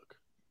about to cook.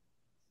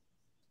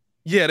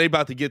 Yeah, they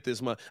about to get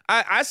this money.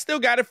 I still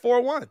got it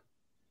 4-1.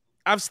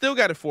 I've still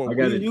got it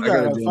 4-1. You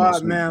got a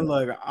 5 man.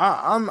 Look,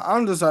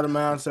 I'm just out of my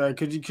mindset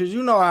because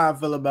you know how I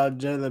feel about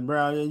Jaylen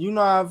Brown and you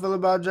know how I feel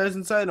about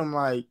Jason Tatum.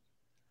 Like,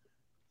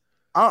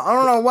 I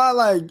don't know why.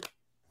 Like,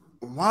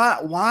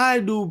 why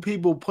do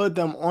people put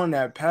them on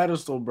that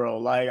pedestal, bro?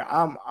 Like,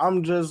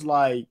 I'm just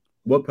like,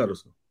 what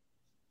pedestal?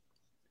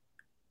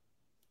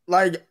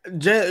 Like,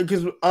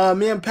 because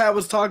me and Pat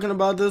was talking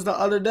about this the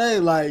other day.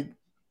 Like,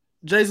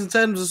 Jason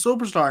Tatum's a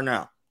superstar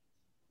now.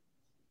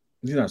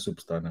 He's not a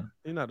superstar now.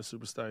 He's not a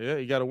superstar. Yeah,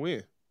 he got to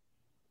win.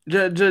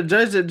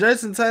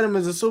 Jason Tatum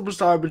is a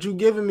superstar, but you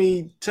giving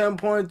me 10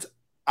 points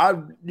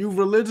you've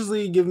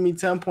religiously given me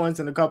 10 points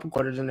in a couple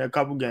quarters in a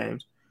couple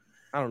games.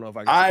 I don't know if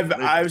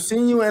I've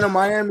seen you in a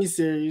Miami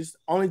series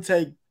only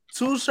take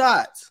 2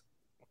 shots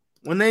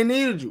when they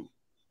needed you.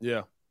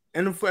 Yeah.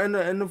 In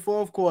the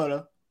fourth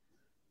quarter,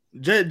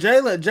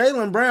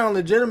 Jaylen Brown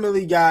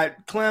legitimately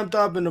got clamped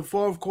up in the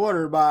fourth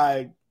quarter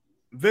by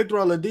Victor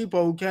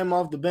Oladipo, who came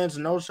off the bench,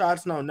 no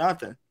shots, no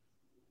nothing.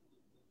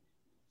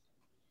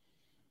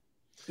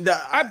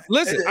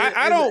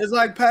 It's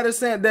like Patty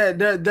said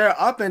that they're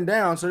up and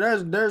down, so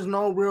there's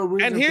no real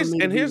reason.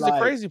 Here's the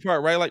crazy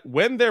part, right? Like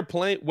when they're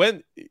playing,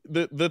 when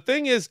the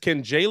thing is,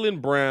 can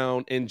Jaylen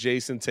Brown and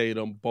Jason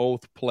Tatum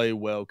both play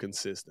well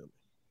consistently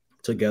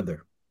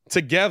together?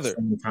 Same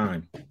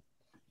time.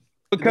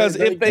 Because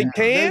if they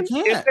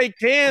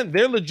can,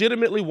 they're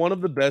legitimately one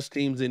of the best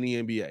teams in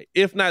the NBA,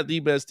 if not the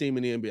best team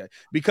in the NBA.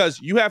 Because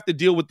you have to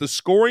deal with the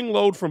scoring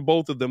load from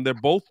both of them. They're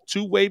both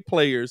two-way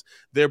players.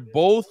 They're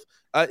both,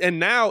 and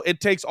now it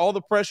takes all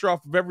the pressure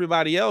off of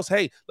everybody else.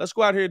 Hey, let's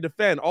go out here and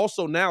defend.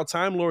 Also, now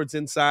Time Lord's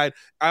inside,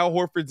 Al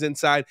Horford's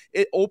inside.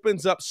 It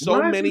opens up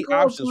so many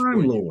options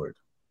for you.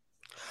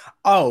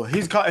 Oh,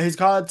 he's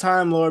called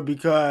Time Lord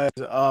because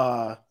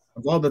of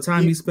all the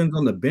time he spends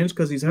on the bench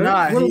because he's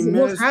hurt.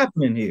 What's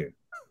happening here?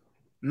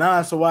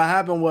 So what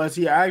happened was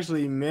he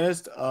actually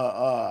missed they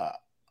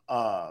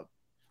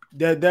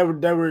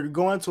were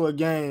going to a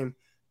game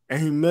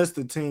and he missed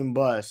the team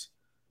bus.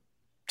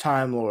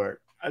 Time Lord.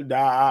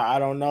 I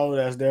don't know.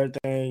 That's their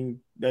thing.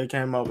 They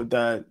came up with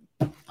that.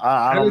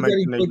 I don't make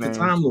the nicknames.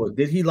 Time Lord.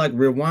 Did he like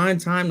rewind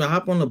time to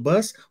hop on the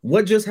bus?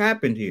 What just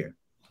happened here?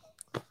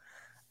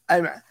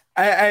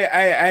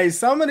 Hey,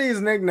 some of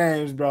these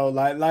nicknames, bro,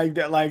 like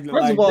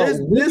First of all,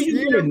 this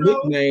you a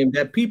nickname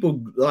that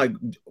people like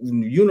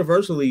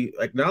universally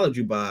acknowledge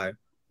you by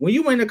when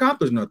you ain't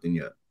accomplished nothing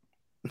yet.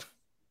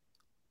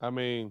 I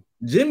mean,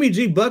 Jimmy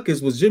G Buckets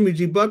was Jimmy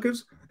G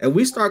Buckets, and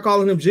we start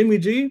calling him Jimmy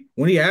G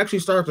when he actually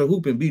starts to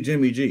hoop and be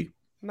Jimmy G.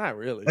 Not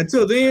really.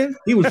 Until then,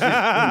 he was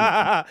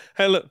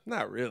hey, look,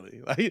 not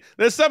really. Like,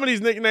 there's some of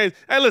these nicknames.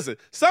 Hey, listen,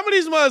 some of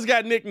these mugs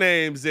got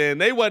nicknames and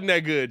they wasn't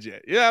that good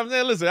yet. You know what I'm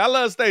saying? Listen, I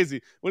love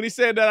Stacey. When he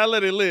said that, I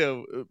let it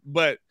live.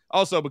 But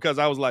also because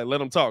I was like, let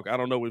him talk. I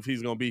don't know if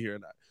he's going to be here or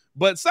not.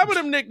 But some of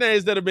them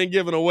nicknames that have been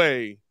given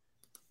away,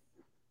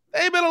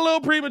 they've been a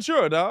little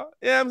premature, dog.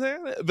 You know what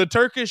I'm saying? The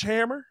Turkish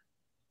Hammer.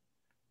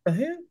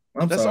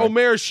 That's sorry.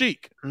 Omer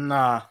Sheik.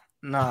 Nah.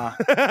 Yeah,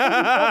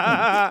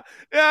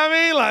 I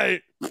mean,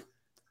 like,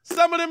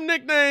 some of them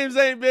nicknames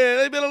they've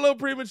been a little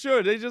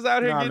premature. They just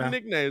out here getting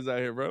nicknames out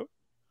here, bro.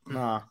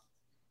 Nah.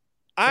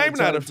 I'm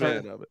not a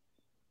fan of it.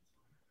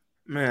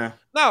 Man.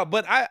 No,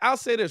 but I'll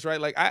say this,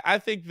 right? Like, I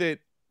think that,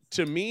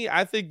 to me,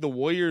 I think the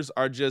Warriors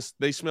are just,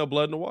 they smell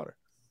blood in the water.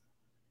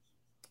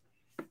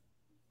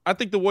 I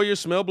think the Warriors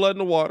smell blood in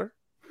the water.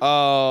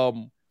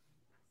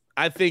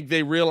 I think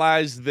they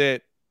realize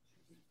that,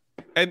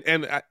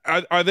 and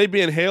are they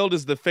being hailed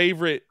as the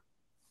favorite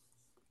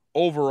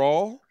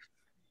overall?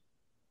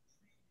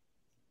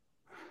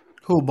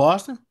 Who,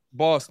 Boston?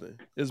 Boston.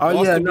 Is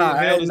Boston being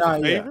hailed as the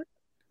favorite?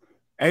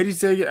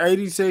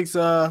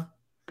 86%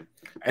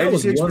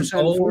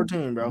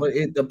 14, bro. But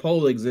the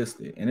poll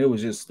existed, and it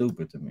was just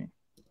stupid to me.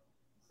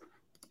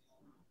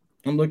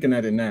 I'm looking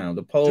at it now.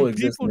 The poll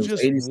existed. It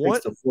was 86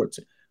 to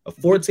 14. A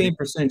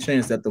 14%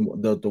 chance that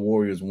the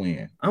Warriors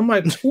win. I'm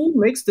like, who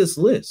makes this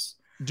list?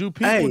 Do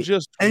people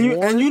just and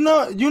you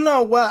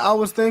know what I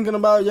was thinking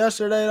about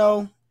yesterday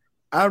though?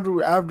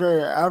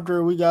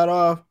 After we got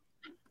off,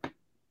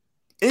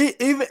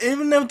 even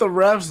if the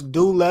refs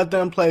do let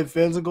them play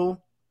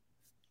physical,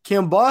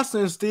 can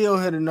Boston still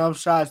hit enough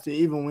shots to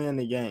even win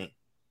the game?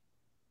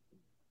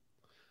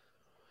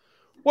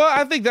 Well,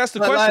 I think that's the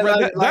question.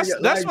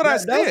 That's what I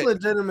said. That's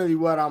legitimately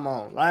what I'm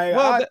on.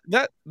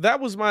 That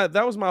was my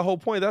whole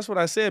point. That's what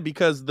I said,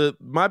 because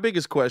my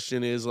biggest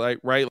question is like,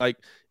 right, like,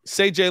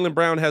 say Jaylen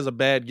Brown has a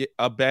bad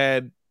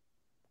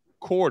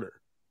quarter.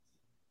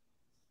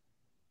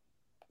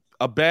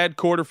 A bad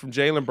quarter from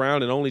Jaylen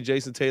Brown and only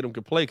Jason Tatum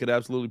could play could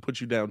absolutely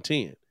put you down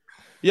 10.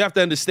 You have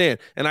to understand,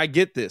 and I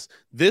get this.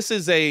 This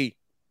is a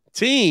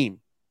team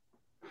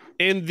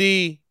in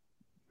the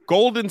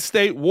Golden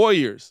State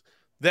Warriors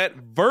that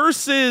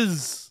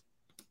versus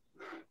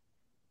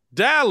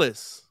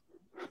Dallas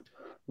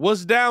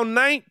was down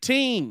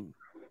 19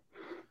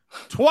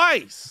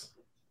 twice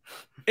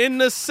in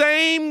the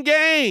same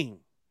game.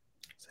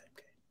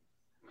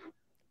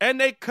 And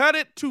they cut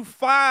it to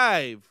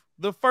 5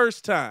 the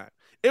first time.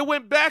 It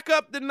went back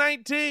up to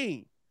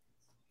 19.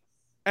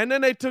 And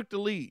then they took the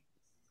lead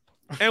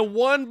and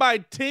won by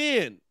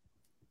 10.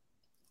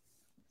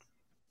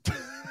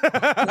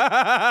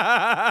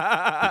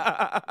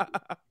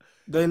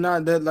 You're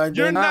not gonna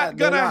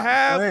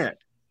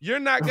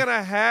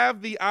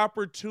have the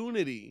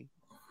opportunity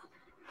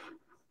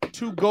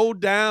to go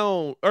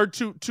down or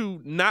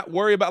to not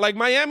worry about, like,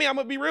 Miami. I'm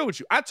gonna be real with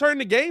you. I turned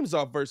the games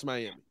off versus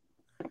Miami.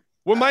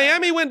 When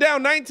Miami went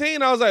down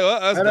 19, I was like,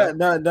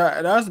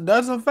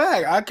 that's a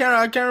fact. I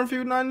can't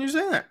refute nothing you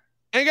said.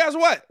 And guess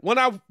what? When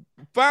I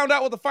found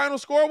out what the final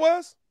score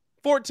was,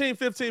 14,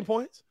 15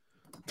 points.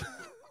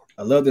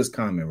 I love this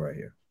comment right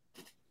here.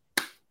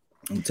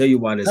 I'm gonna tell you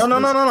why this.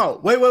 No.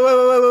 Wait.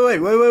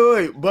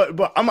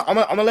 But I'm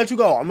gonna let you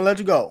go. I'm gonna let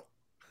you go.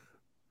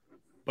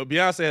 But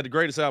Beyonce had the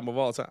greatest album of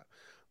all time.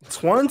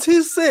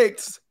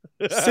 26,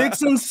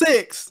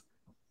 6-6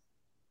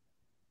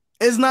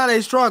 is not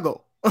a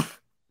struggle.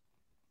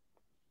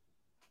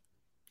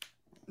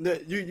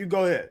 You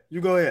go ahead.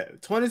 You go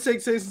ahead.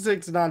 26, 6-6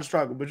 is not a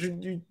struggle. But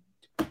you.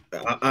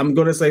 I'm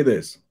gonna say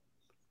this: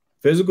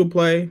 physical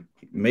play,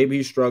 maybe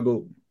he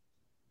struggled,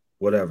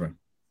 whatever.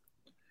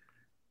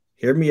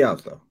 Hear me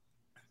out though.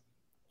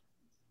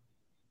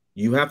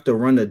 You have to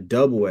run a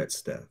double at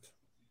Steph.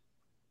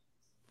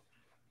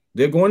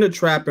 They're going to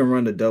trap and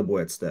run a double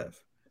at Steph.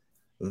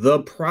 The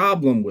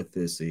problem with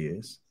this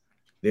is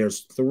there's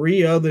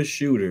 3 other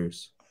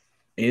shooters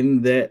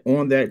on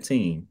that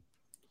team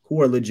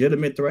who are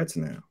legitimate threats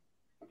now.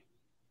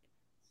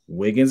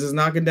 Wiggins is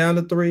knocking down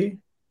the 3.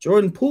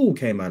 Jordan Poole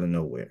came out of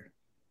nowhere.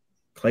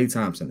 Klay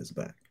Thompson is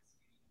back.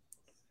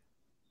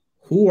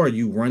 Who are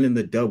you running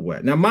the double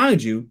at? Now,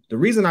 mind you, the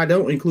reason I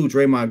don't include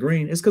Draymond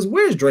Green is because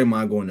where's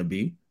Draymond going to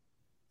be?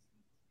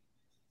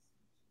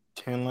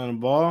 Handling the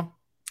ball?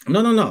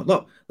 No.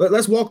 Look,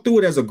 let's walk through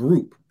it as a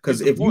group.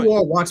 Because if you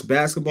all watch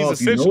basketball,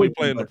 he's essentially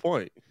playing the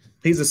point.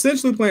 He's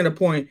essentially playing the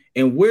point.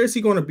 And where's he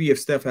going to be if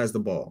Steph has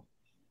the ball?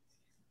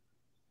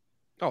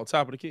 Oh,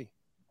 top of the key.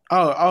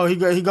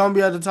 He gonna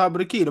be at the top of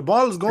the key. The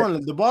ball is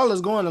going. The ball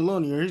is going to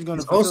Looney. Or he's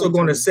also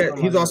going to set.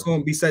 He's also going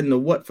to be setting the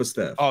what for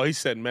Steph? Oh, he's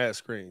setting mad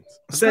screens.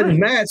 Setting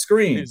mad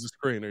screens. He's a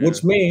screener,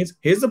 which means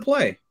here's the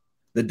play.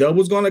 The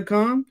double's going to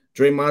come.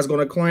 Draymond's going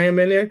to climb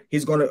in there.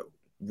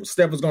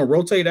 Steph is going to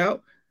rotate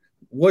out.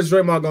 What's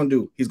Draymond going to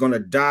do? He's going to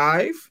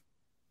dive.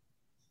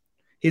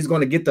 He's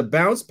going to get the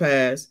bounce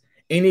pass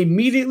and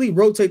immediately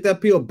rotate that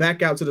peel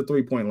back out to the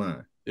 3-point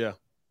line. Yeah.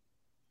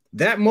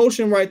 That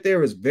motion right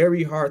there is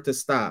very hard to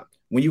stop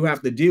when you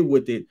have to deal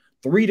with it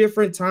 3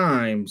 different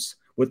times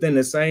within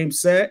the same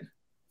set,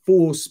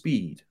 full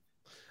speed.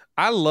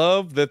 I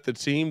love that the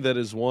team that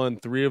has won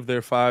 3 of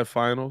their 5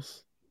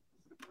 finals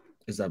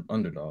is an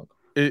underdog.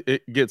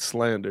 It gets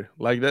slander.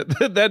 Like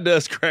that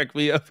does crack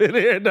me up in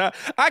here. Now,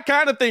 I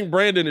kind of think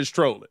Brandon is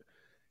trolling.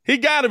 He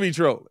got to be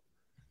trolling.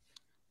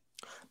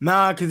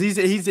 Nah, because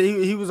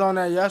he was on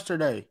that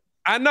yesterday.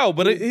 I know,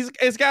 but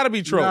it's got to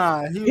be trolling.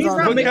 Nah, he's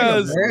not making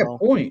a bad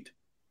point.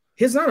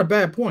 It's not a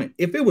bad point.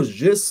 If it was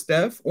just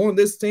Steph on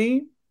this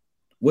team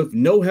with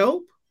no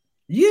help,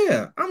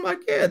 yeah, I'm like,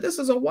 yeah, this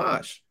is a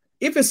wash.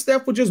 If it's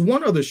Steph with just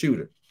one other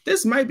shooter,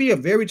 this might be a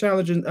very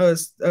challenging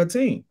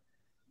team.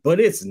 But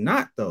it's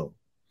not, though.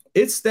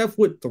 It's Steph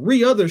with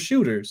 3 other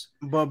shooters.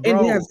 But bro,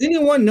 and has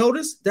anyone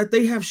noticed that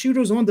they have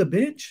shooters on the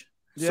bench?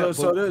 Yeah,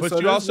 but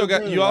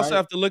you also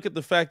have to look at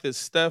the fact that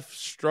Steph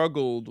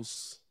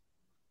struggles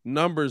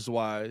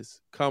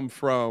numbers-wise come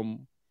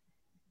from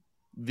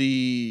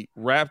the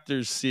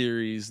Raptors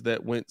series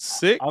that went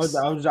 6. I was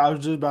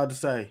just about to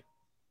say.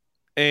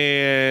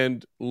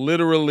 And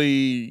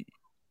literally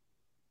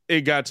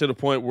it got to the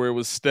point where it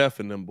was Steph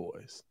and them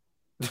boys.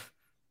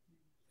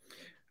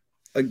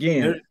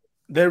 Again,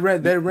 they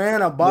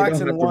ran a box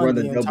and one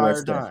the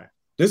entire time.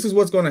 This is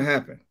what's going to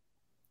happen.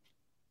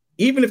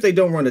 Even if they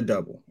don't run a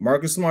double,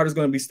 Marcus Smart is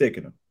going to be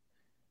sticking them.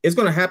 It's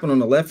going to happen on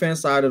the left-hand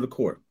side of the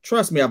court.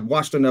 Trust me, I've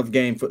watched enough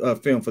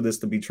film for this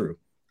to be true.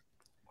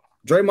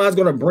 Draymond's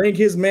going to bring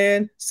his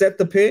man, set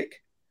the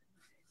pick.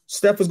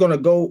 Steph is going to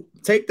go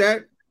take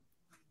that.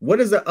 What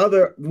does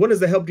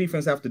the help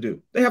defense have to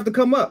do? They have to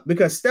come up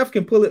because Steph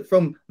can pull it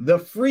from the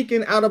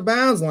freaking out of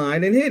bounds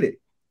line and hit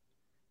it.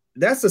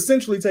 That's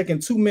essentially taking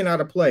 2 men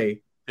out of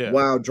play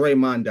while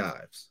Draymond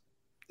dives.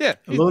 Yeah.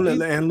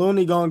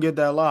 Looney going to get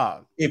that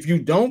lob. If you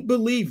don't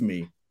believe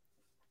me,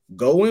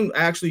 go and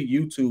actually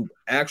YouTube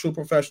actual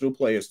professional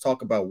players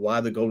talk about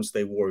why the Golden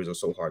State Warriors are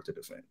so hard to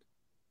defend.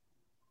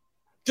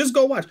 Just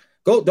go watch.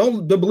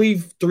 Don't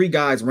believe 3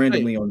 guys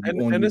randomly on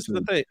YouTube. And this is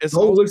the thing.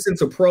 Go listen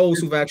to pros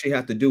who've actually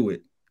had to do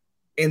it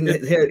and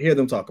hear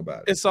them talk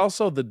about it. It's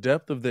also the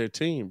depth of their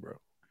team, bro.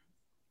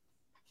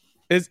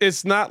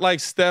 It's not like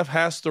Steph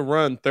has to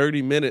run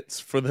 30 minutes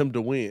for them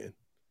to win.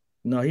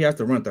 No, he has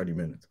to run 30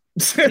 minutes.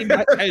 Hey,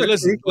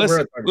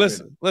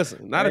 listen.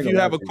 Not if you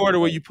have a quarter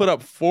where you put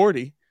up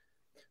 40.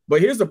 But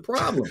here's the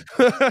problem.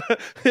 You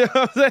know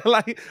what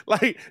I'm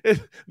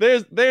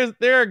saying?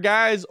 There are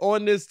guys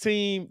on this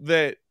team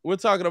that we're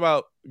talking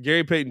about.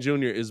 Gary Payton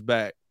Jr. is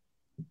back,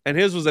 and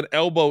his was an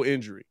elbow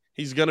injury.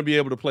 He's going to be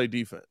able to play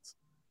defense.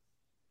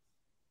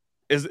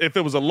 If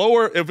it was a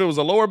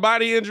lower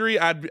body injury,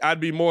 I'd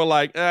be more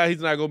like,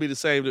 he's not going to be the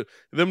same.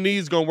 Them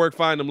knees going to work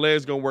fine. Them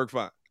legs going to work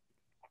fine.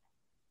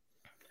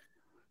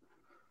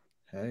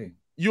 Hey,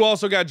 you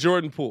also got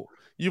Jordan Poole.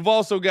 You've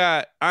also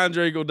got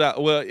Andre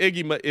Iguodala. Well,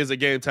 Iggy is a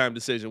game time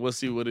decision. We'll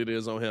see what it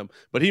is on him,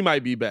 but he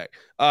might be back.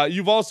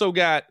 You've also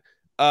got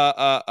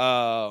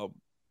Draymond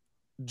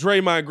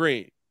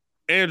Green,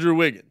 Andrew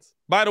Wiggins.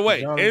 By the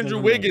way, Andrew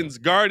Wiggins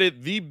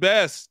guarded the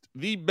best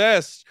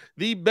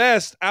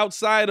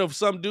outside of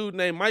some dude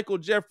named Michael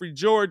Jeffrey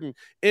Jordan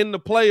in the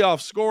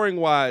playoffs scoring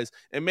wise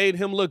and made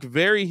him look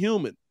very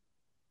human.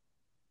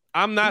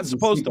 I'm not People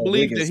supposed sleep to on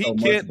believe Wiggins that he so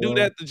much, can't do bro.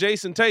 that to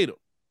Jason Tatum.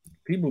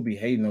 People be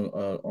hating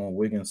on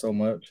Wiggins so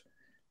much.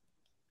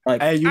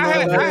 Like, Hey, you know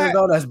what that is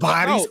though? That's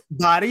bodies,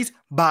 bodies.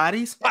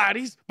 Bodies.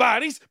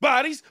 No,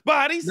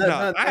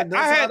 That's I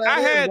all that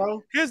is, had.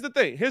 bro. Here's the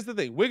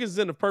thing. Wiggins is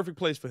in the perfect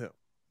place for him.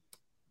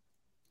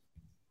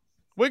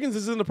 Wiggins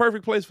is in the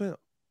perfect place for him.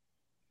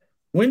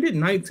 when did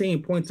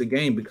 19 points a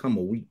game become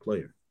a weak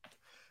player?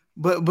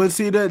 But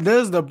see that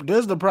there's the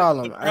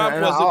problem. I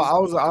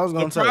was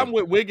gonna say the problem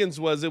with Wiggins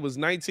was it was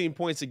 19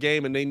 points a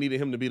game and they needed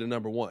him to be the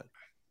number one.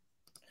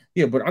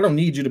 Yeah, but I don't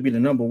need you to be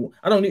the number one.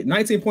 I don't need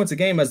 19 points a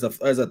game as a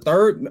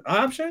third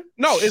option.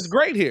 No, it's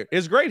great here.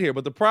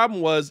 But the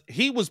problem was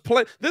he was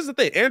playing. This is the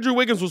thing. Andrew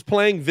Wiggins was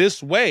playing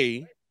this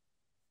way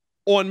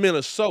on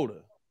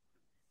Minnesota,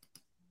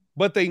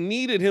 but they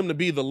needed him to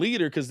be the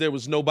leader because there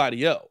was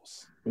nobody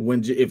else.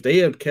 If they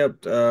had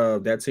kept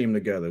that team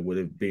together, would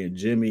it be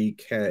Jimmy,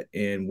 Cat,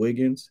 and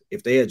Wiggins?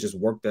 If they had just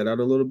worked that out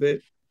a little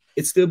bit,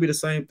 it'd still be the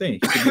same thing. He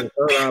could be a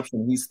third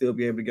option. He'd still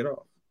be able to get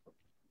off.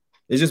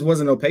 It just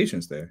wasn't no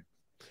patience there.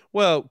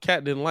 Well,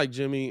 Cat didn't like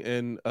Jimmy,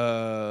 and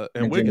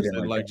Wiggins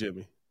didn't like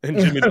Jimmy, and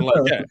Jimmy didn't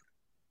like Cat.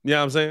 You know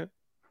what I'm saying?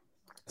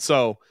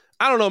 So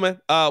I don't know, man.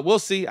 We'll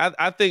see.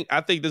 I think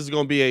this is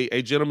going to be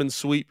a gentleman's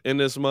sweep in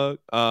this mug.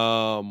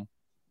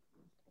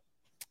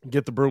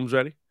 Get the brooms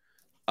ready.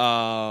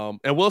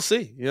 And we'll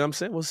see. You know what I'm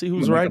saying? We'll see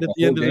who's right at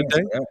the end of the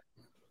day.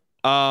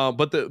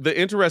 But the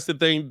interesting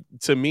thing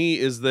to me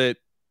is that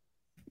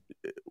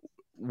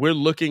we're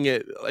looking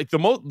at like the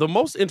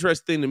most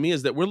interesting thing to me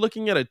is that we're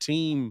looking at a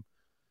team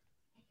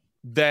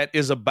that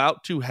is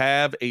about to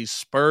have a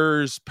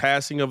Spurs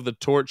passing of the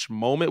torch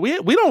moment.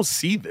 We don't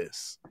see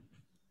this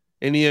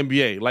in the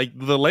NBA. Like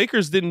the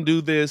Lakers didn't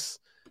do this.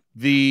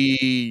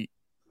 The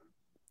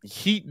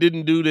Heat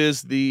didn't do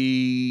this.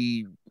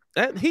 He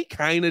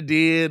kind of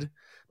did.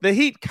 The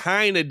Heat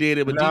kind of did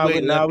it, but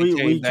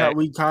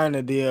we kind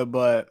of did,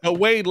 but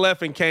Wade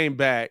left and came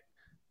back.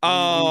 We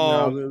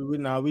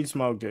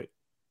smoked it.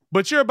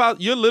 But you're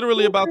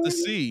literally about to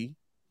see.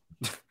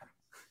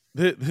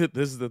 This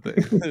is the thing.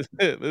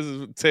 This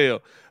is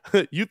Tail.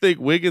 You think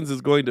Wiggins is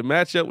going to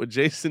match up with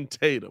Jason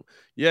Tatum?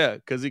 Yeah,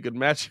 because he could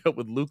match up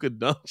with Luka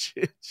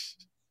Doncic.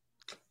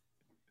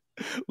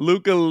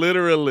 Luka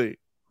literally.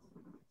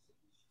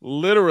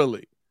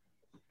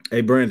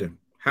 Hey, Brandon.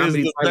 How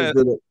many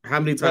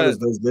titles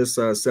does this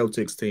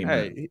Celtics team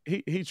have?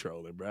 He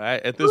trolling, bro.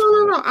 At this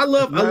point, I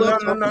love.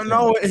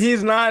 No,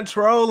 he's not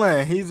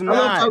trolling. He's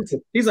not.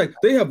 He's like,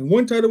 they have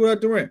one title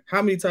without Durant.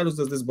 How many titles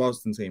does this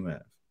Boston team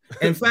have?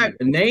 In fact,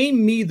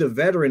 name me the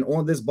veteran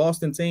on this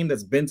Boston team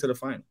that's been to the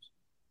finals.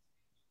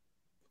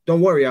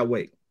 Don't worry, I'll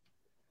wait.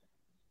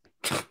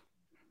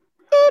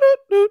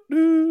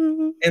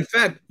 In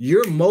fact,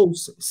 your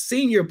most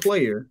senior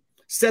player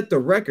set the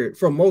record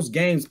for most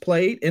games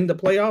played in the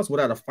playoffs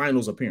without a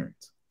finals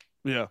appearance.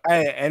 Yeah.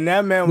 Hey, and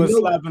that man was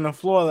slapping the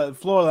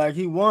floor like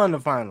he won the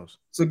finals.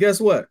 So guess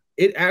what?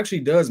 It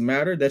actually does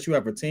matter that you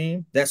have a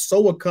team that's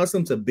so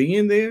accustomed to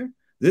being there.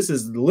 This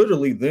is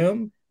literally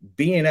them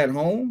being at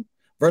home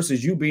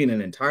versus you being in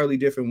an entirely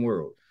different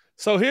world.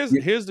 So here's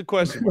the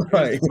question.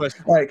 Right.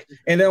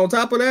 And then on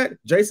top of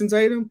that, Jason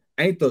Tatum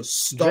ain't the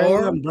star.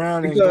 Jaylen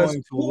Brown is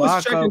going to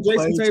lock up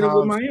Jason Tatum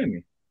with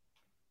Miami?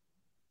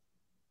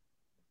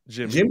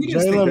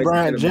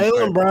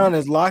 Jaylen Brown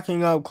is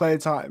locking up Klay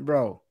Thompson,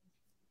 bro.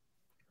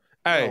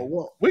 Hey,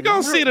 we're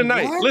gonna see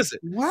tonight. What? Listen,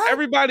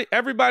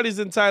 everybody's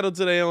entitled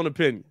to their own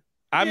opinion.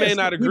 I may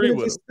not agree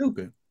with him.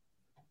 Stupid.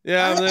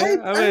 Yeah,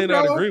 I may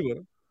not agree with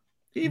him.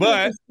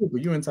 But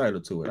you're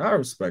entitled to it. I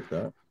respect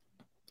that.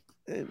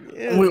 It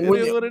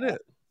is what it is.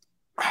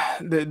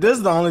 This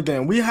is the only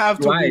thing we have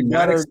to be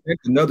better.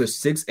 Expect another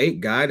 6'8"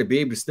 guy to be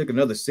able to stick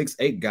another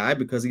 6'8" guy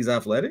because he's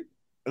athletic.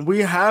 We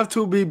have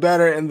to be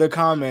better in the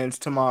comments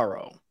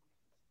tomorrow.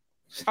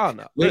 Oh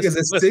no, because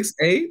it's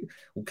 6'8",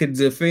 can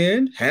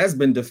defend, has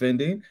been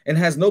defending, and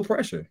has no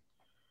pressure.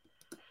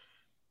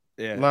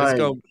 Yeah,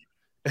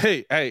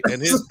 Hey,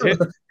 and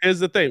here's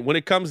the thing. When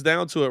it comes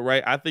down to it,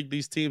 right? I think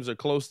these teams are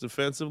close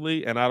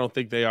defensively, and I don't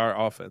think they are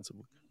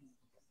offensively.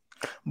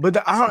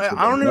 But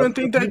I don't even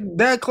think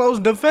that close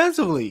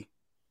defensively.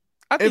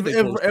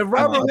 If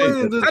Robert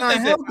Williams is not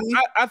healthy,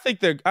 I think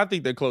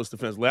they're close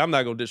defensively. I'm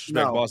not going to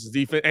disrespect Boston's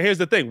defense. And here's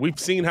the thing: we've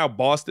seen how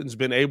Boston's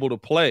been able to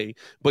play,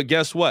 but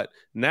guess what?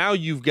 Now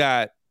you've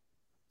got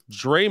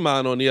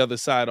Draymond on the other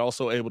side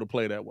also able to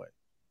play that way.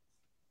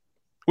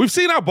 We've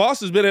seen how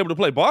Boston's been able to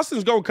play.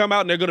 Boston's going to come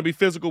out and they're going to be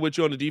physical with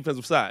you on the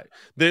defensive side.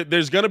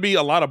 There's going to be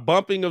a lot of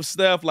bumping of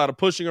Steph, a lot of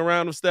pushing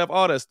around of Steph,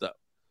 all that stuff.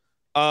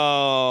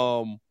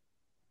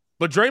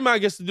 But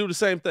Draymond gets to do the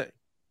same thing.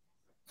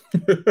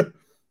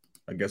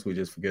 I guess we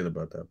just forget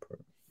about that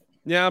part.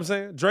 Yeah, you know what I'm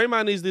saying?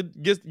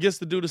 Draymond gets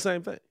to do the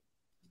same thing.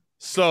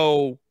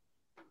 So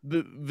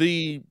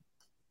there's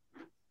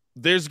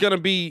going to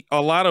be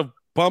a lot of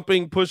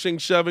bumping, pushing,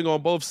 shoving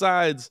on both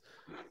sides,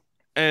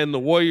 and the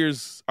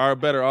Warriors are a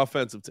better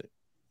offensive team.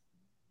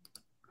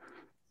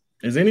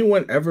 Is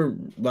anyone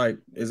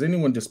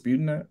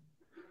disputing that?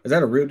 Is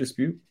that a real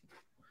dispute?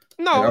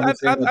 No, I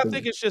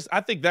think it's just I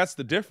think that's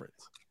the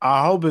difference.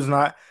 I hope it's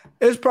not.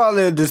 It's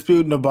probably a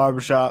dispute in the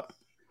barbershop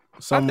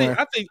somewhere.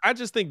 I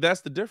just think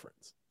that's the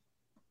difference.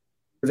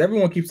 Because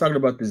everyone keeps talking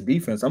about this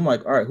defense. I'm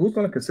like, all right, who's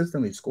going to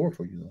consistently score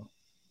for you though?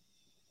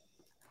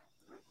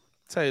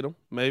 Tatum,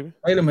 maybe.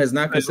 Tatum has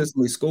not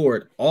consistently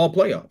scored all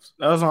playoffs.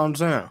 That's what I'm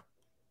saying.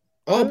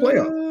 All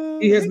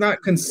playoffs. He has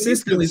not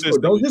consistently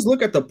scored. Don't just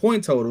look at the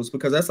point totals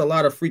because that's a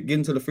lot of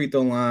getting to the free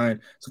throw line.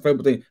 It's a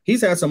favorite thing.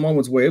 He's had some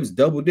moments where it was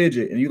double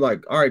digit, and you're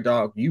like, all right,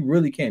 dog, you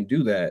really can't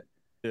do that.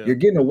 Yeah. You're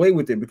getting away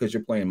with it because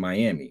you're playing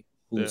Miami,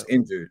 who's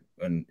injured,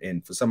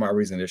 and for some odd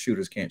reason their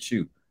shooters can't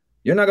shoot.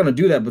 You're not going to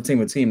do that between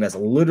a team that's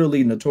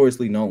literally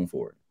notoriously known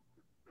for it.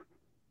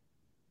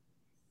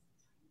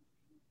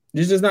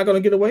 You're just not going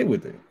to get away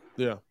with it.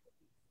 Yeah.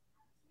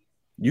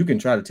 You can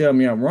try to tell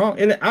me I'm wrong,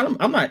 and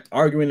I'm not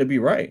arguing to be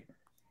right.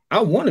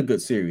 I want a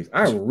good series.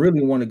 I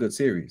really want a good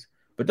series.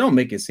 But don't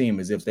make it seem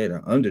as if they're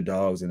the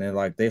underdogs and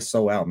they're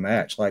so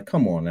outmatched. Like,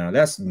 come on now.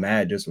 That's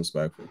mad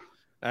disrespectful.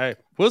 Hey,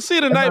 we'll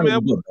see tonight, man.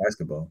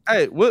 Basketball.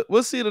 Hey,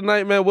 we'll see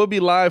tonight, man. We'll be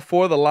live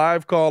for the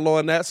live call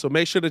on that. So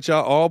make sure that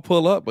y'all all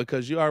pull up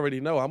because you already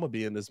know I'm gonna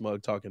be in this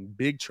mug talking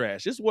big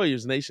trash. It's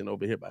Warriors Nation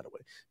over here, by the way.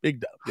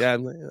 Big dub. Yeah,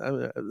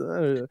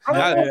 the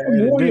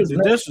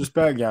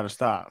disrespect gotta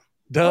stop.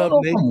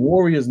 Dub Nation.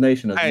 Warriors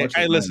Nation. Hey,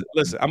 listen.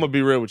 I'm gonna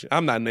be real with you.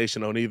 I'm not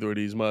Nation on either of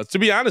these mugs. To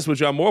be honest with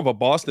you, I'm more of a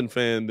Boston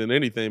fan than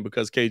anything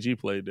because KG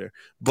played there.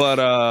 But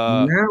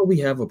now we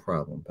have a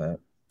problem, Pat.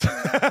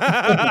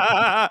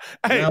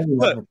 Hey,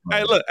 look.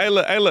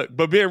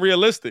 But being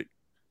realistic,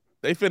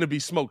 they finna be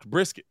smoked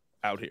brisket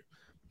out here.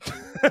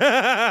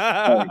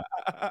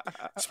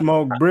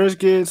 Smoked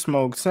brisket,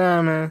 smoked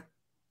salmon.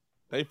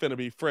 They finna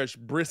be fresh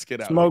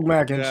brisket out smoked here.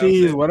 Mac and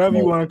cheese, whatever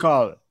you want to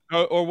call it.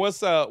 Or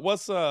what's a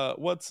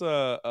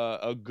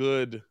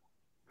good?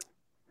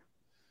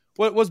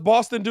 What's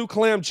Boston do?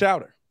 Clam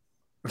chowder.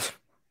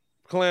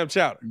 Clam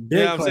chowder. Big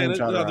you know what I'm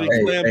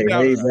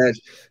saying? Hey,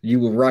 you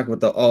would rock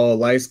with the all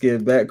light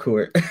skinned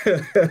backcourt.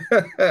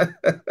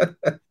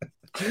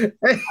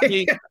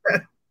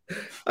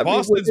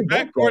 Boston's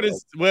backcourt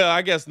is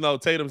I guess no.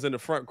 Tatum's in the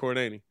front court,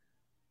 ain't he?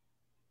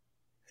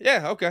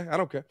 Yeah, okay. I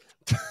don't care.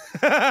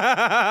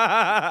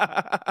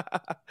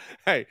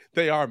 Hey,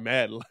 they are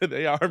mad.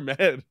 They are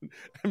mad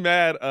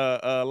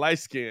light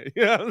skin.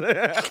 You know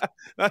what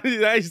I'm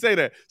saying? I say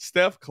that.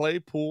 Steph, Clay,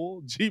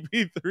 Poole,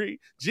 GP3.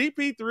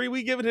 GP3,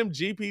 we giving him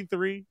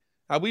GP3.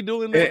 How we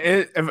doing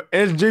that?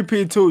 It's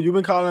GP2. You've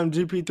been calling him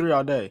GP3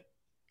 all day.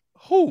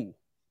 Who?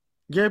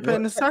 Gary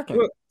Payton II.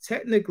 Look,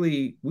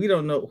 technically, we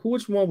don't know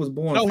which one was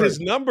born first. His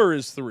number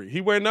is 3.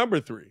 He wear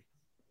number 3.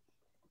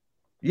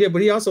 Yeah,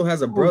 but he also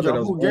has a brother that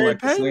was born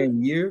the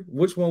same year.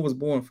 Which one was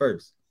born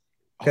first?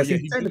 Because he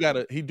do got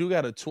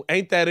a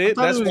ain't that it?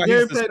 That's why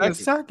he's the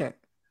second.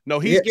 No,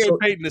 he's Gary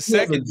Payton the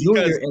second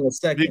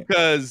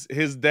because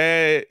his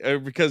dad,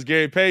 because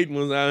Gary Payton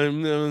was,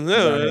 and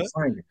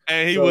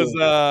he was,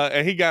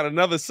 and he got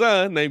another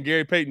son named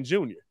Gary Payton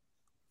Jr.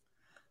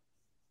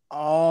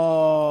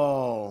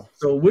 Oh,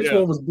 so which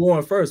one was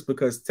born first?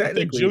 Because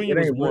technically, it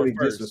ain't really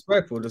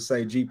disrespectful to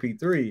say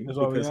GP3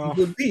 because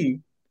he would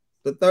be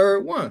the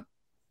third one.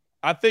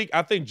 I think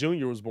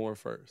Junior was born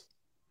first.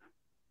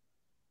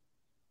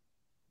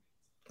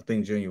 I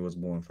think Junior was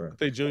born first. I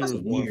think Junior was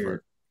born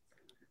first.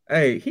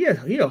 Hey, he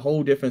a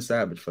whole different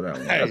savage for that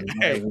one.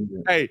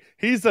 Hey,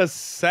 he's a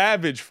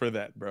savage for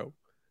that, bro.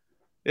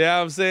 Yeah, you know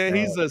what I'm saying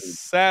he's a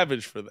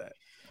savage for that.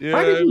 You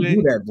Why did you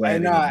do that,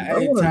 Brandon?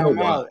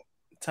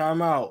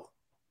 Time out.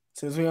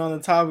 Since we on the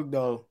topic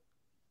though,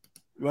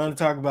 we want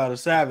to talk about a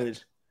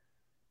savage.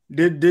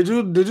 Did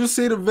you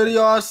see the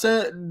video I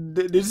sent?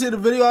 Did you see the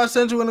video I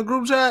sent you in the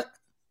group chat?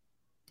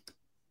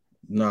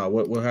 No,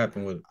 what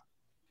happened with it?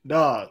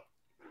 Dog.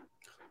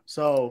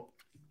 So,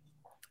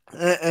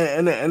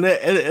 and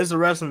it's a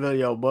wrestling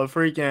video, but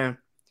freaking,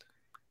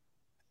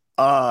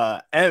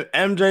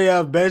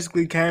 MJF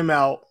basically came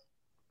out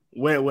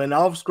when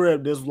off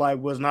script. This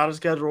was not a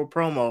scheduled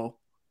promo,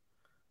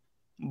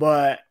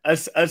 but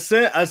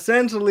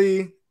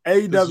essentially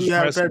AEW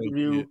had a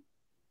pay-per-view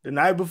the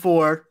night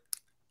before.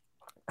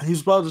 He was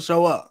supposed to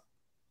show up.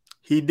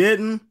 He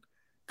didn't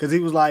because he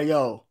was like,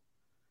 "Yo,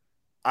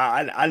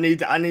 I need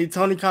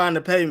Tony Khan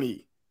to pay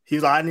me."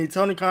 He's like, "I need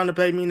Tony Khan to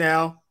pay me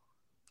now."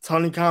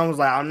 Tony Khan was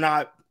like, "I'm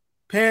not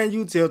paying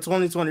you till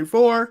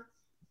 2024."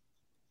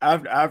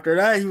 After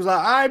that, he was like,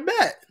 "I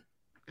bet."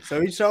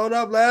 So he showed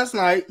up last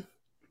night,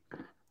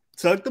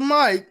 took the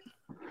mic,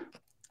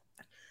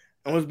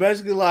 and was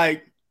basically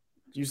like,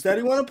 "You said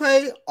you want to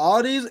pay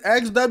all these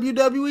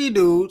ex-WWE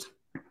dudes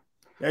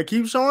that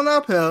keep showing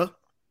up here."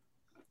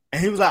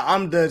 And he was like,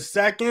 "I'm the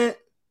second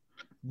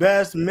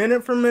best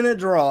minute-for-minute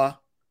draw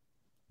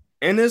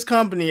in this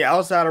company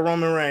outside of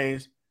Roman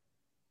Reigns.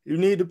 You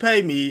need to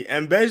pay me."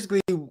 And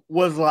basically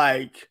was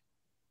like,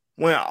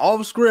 went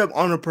off script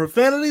on a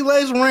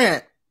profanity-laced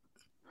rant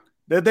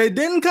that they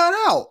didn't cut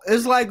out.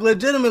 It's like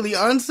legitimately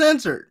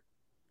uncensored.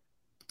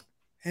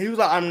 And he was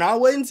like, "I'm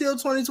not waiting until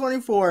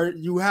 2024.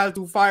 You have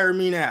to fire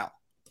me now,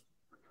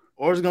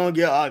 or it's going to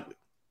get ugly."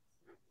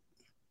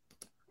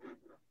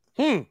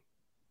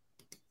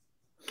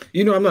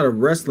 You know, I'm not a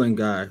wrestling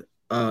guy.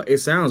 It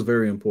sounds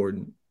very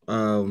important.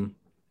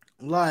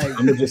 Like,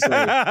 I'm gonna just say, hey,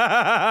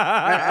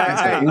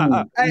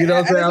 you know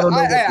what I'm saying? I don't know.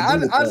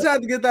 I just have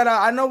to get that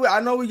out. I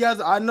know we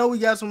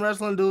got some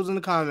wrestling dudes in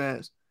the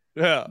comments.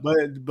 Yeah,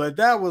 but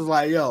that was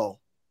like, yo.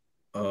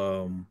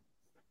 So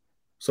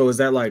is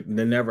that like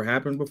that never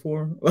happened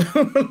before?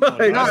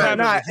 It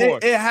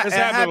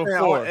happened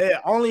before. It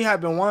only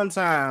happened one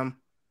time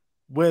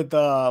with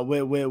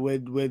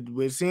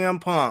CM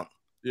Punk.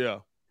 Yeah,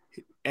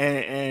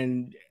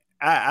 and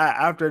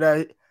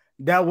after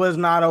that was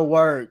not a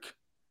work.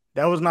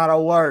 That was not a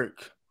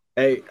work.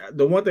 Hey,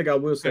 the one thing I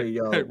will say,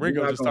 y'all,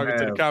 Ringo just talking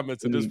to the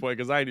comments at this point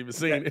because I ain't even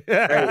seen it.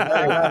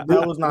 That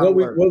was not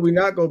what we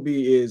not gonna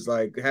be is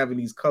like having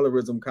these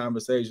colorism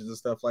conversations and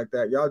stuff like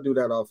that. Y'all do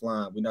that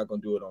offline. We're not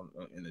gonna do it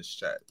in this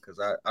chat because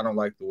I don't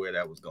like the way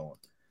that was going.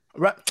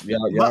 Right,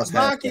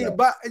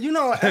 but you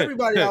know,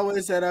 everybody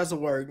always said that's a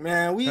work,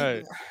 man.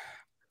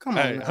 Come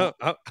on,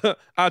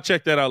 I'll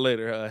check that out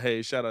later.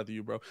 Hey, shout out to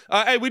you, bro.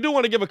 Hey, we do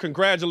want to give a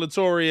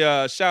congratulatory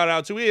shout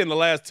out to in the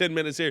last 10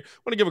 minutes here.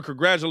 Want to give a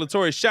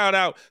congratulatory shout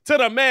out to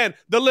the man,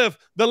 the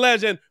lift, the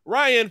legend,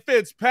 Ryan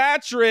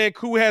Fitzpatrick,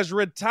 who has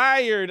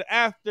retired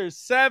after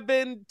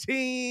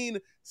 17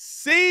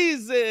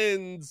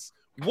 seasons.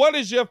 What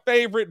is your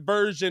favorite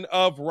version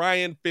of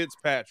Ryan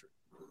Fitzpatrick?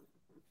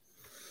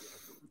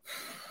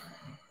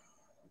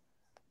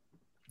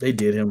 They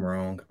did him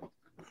wrong.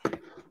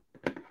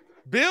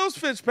 Bills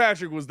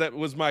Fitzpatrick was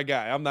my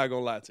guy. I'm not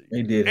gonna lie to you.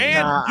 They did.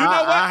 And you know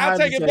what? I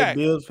take it back.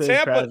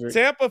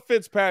 Tampa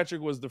Fitzpatrick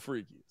was the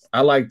freakiest.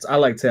 I like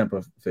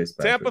Tampa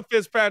Fitzpatrick. Tampa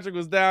Fitzpatrick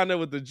was down there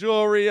with the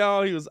jewelry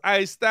on. He was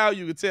iced out.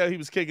 You could tell he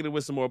was kicking it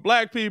with some more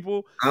black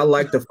people. I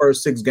like the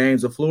first 6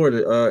 games of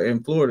Florida,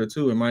 in Florida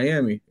too, in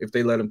Miami. If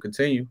they let him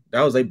continue,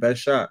 that was their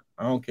best shot.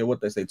 I don't care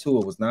what they say.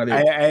 Tua was not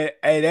it.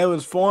 Hey, they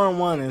was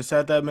 4-1 and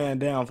sat that man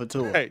down for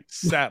Tua. Hey,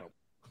 sat him.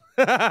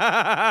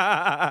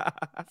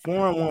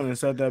 4-1 and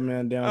set that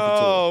man down.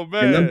 Oh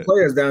man, and them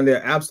players down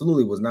there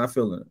absolutely was not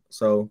feeling it.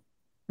 So,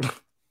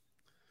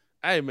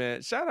 hey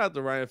man, shout out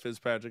to Ryan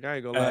Fitzpatrick. I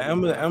ain't gonna lie.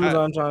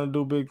 Amazon trying to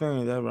do big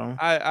things, that bro.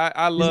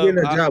 I love getting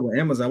a job with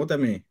Amazon. What that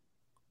mean?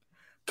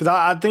 Because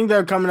I think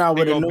they're coming out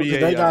with it new because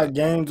they got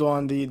games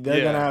on the.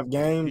 They're gonna have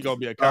games. He's gonna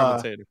be a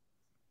commentator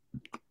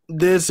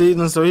this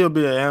season, so he'll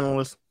be an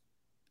analyst.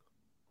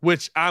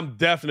 Which I'm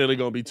definitely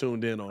gonna be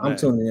tuned in on. I'm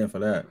tuning in for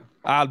that.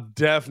 I'm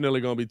definitely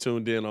gonna be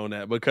tuned in on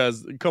that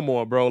because come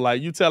on, bro.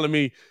 Like you telling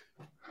me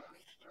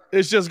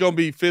it's just gonna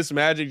be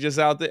Fitzmagic just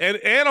out there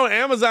and on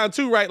Amazon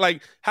too, right?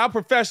 Like how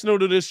professional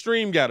do this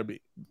stream gotta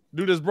be?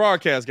 Do this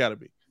broadcast gotta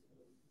be?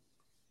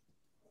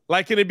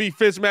 Like, can it be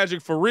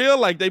Fitzmagic for real?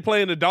 Like they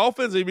playing the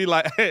Dolphins and he'd be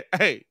like,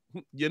 hey,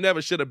 you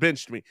never should have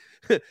benched me.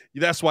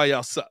 That's why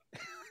y'all suck.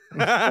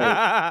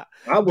 I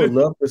would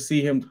love to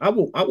see him. I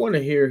want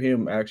to hear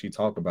him actually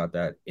talk about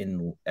that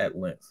at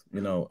length,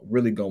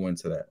 really go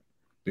into that.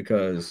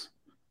 Because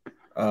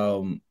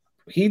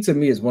he to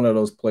me is one of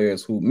those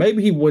players who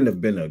maybe he wouldn't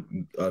have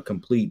been a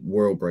complete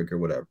world breaker,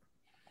 whatever.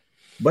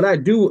 But I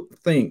do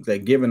think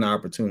that given the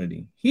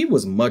opportunity, he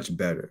was much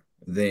better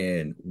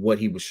than what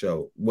he would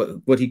show,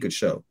 what he could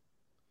show.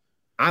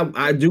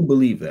 I do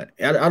believe that.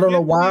 I don't know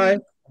why,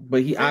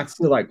 but I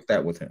feel like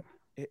that with him.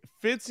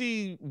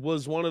 Fitzy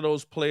was one of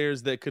those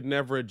players that could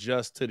never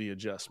adjust to the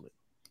adjustment.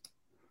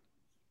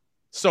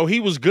 So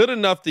he was good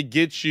enough to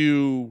get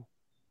you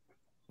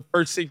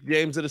first 6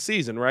 games of the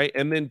season, right?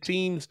 And then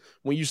teams,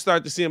 when you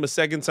start to see him a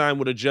second time,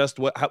 would adjust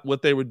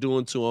what they were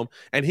doing to him,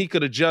 and he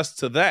could adjust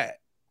to that.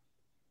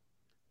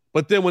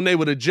 But then when they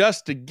would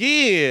adjust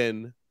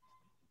again,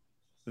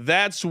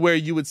 that's where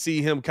you would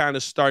see him kind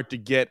of start to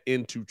get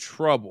into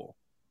trouble.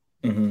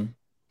 Mm-hmm.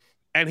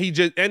 And he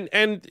just and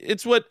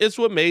it's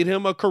what made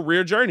him a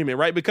career journeyman,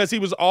 right? Because he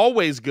was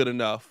always good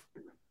enough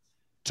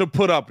to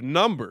put up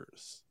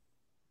numbers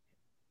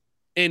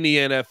in the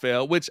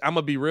NFL, which I'm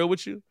gonna be real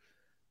with you.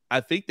 I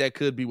think that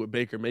could be what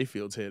Baker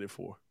Mayfield's headed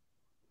for.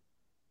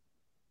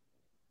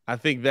 I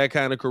think that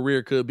kind of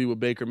career could be what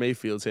Baker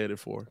Mayfield's headed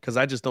for because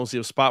I just don't see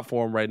a spot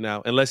for him right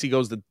now. Unless he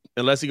goes to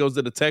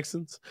the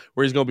Texans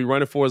where he's going to be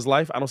running for his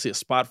life, I don't see a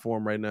spot for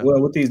him right now.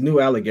 Well, with these new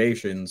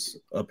allegations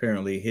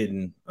apparently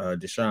hitting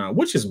Deshaun,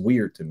 which is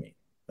weird to me.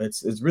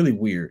 It's really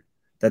weird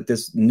that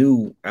this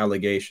new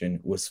allegation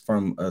was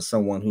from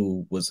someone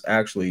who was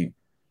actually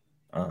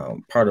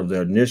part of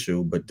the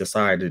initial but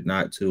decided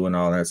not to and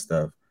all that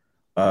stuff.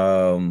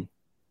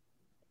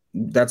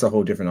 That's a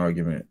whole different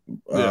argument.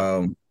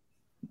 Yeah.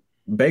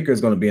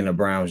 Baker's going to be in a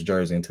Browns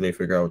jersey until they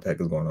figure out what the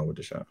heck is going on with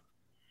Deshaun.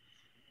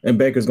 And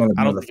Baker's going to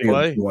be on the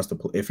field if he wants to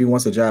play. If he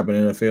wants a job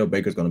in the NFL,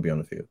 Baker's going to be on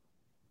the field.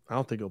 I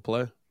don't think he'll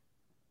play.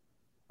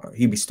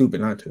 He'd be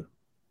stupid not to.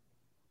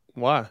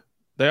 Why?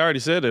 They already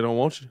said they don't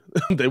want you.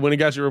 They went and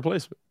got your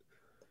replacement.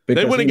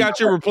 They went and got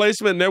your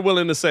replacement, and they're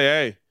willing to say,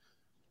 hey.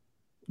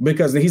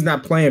 Because he's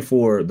not playing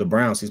for the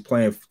Browns. He's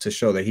playing to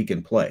show that he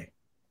can play.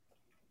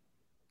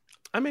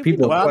 I mean,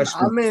 people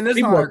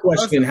are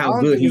questioning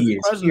how good he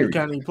is.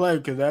 Can he play?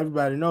 Because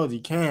everybody knows he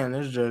can.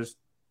 It's just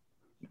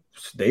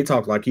they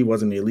talk like he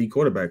wasn't the elite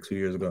quarterback 2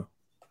 years ago.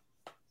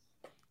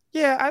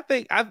 Yeah, I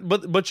think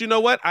but you know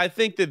what? I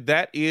think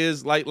that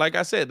is like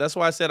I said, that's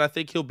why I said I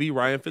think he'll be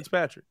Ryan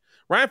Fitzpatrick.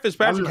 Ryan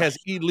Fitzpatrick has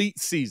elite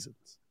seasons.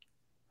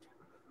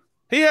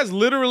 He has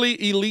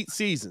literally elite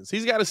seasons.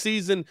 He's got a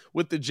season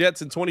with the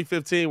Jets in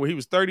 2015 where he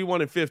was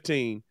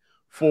 31-15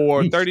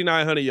 for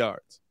 3,900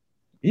 yards.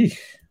 Eesh.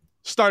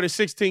 Started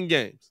 16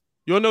 games.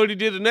 You want to know what he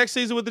did the next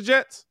season with the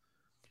Jets?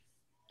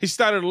 He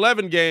started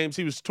 11 games.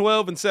 He was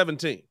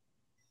 12-17.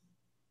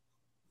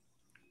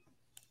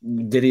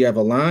 Did he have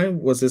a line?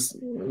 Was this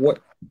what?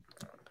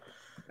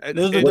 This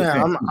is the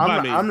thing.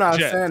 I'm not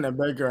Jets. saying that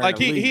Baker like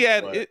he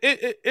had but...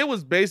 it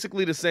was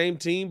basically the same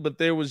team, but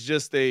there was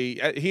just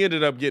he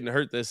ended up getting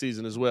hurt that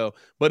season as well.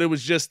 But it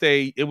was just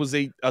a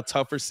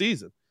tougher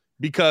season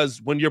because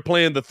when you're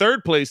playing the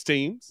third place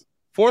teams,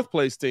 fourth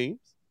place teams,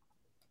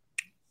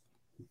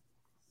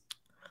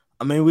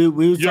 I mean,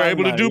 you're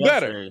able to do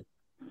better.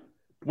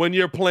 When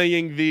you're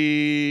playing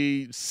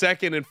the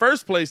second and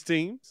first place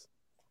teams,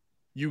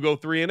 you go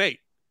 3-8.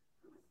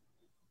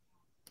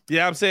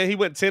 Yeah, I'm saying he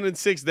went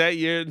 10-6 that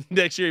year.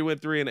 Next year he went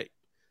 3-8.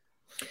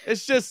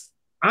 It's just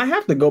I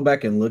have to go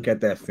back and look at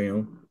that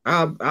film.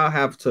 I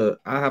have to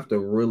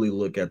really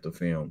look at the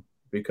film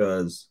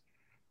because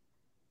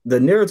the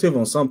narrative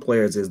on some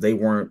players is they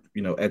weren't,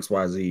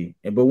 XYZ.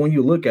 But when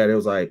you look at it, it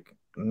was like,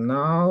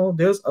 no,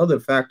 there's other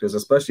factors,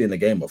 especially in the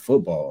game of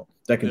football,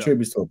 that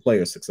contributes to a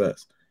player's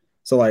success.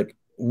 So like,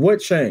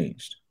 what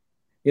changed?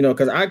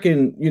 Because I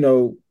can,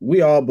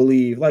 we all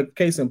believe, like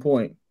case in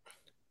point,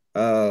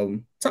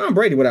 Tom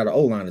Brady without an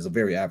O-line is a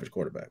very average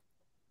quarterback.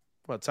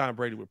 Well, Tom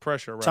Brady with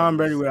pressure around Tom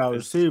Brady without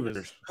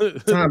receivers.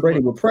 Tom Brady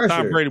with pressure.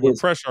 Tom Brady with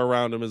pressure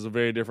around him is a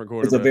very different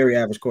quarterback. It's a very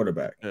average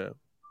quarterback. Yeah.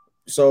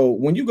 So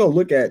when you go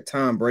look at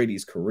Tom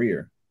Brady's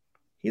career,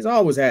 he's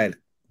always had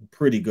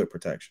pretty good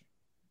protection.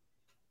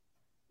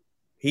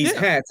 He's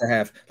had to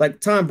have, like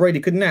Tom Brady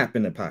could nap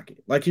in the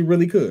pocket, like he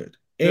really could.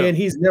 And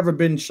he's never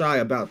been shy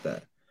about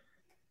that.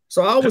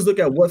 So I always look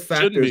at what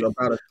factors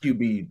about a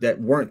QB that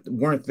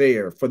weren't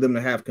there for them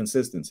to have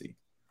consistency.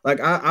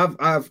 Like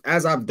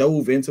as I've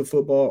dove into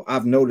football,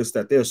 I've noticed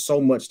that there's so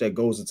much that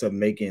goes into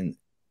making,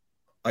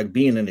 like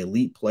being an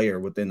elite player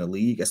within the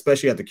league,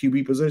 especially at the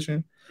QB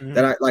position. Mm-hmm.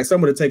 That I like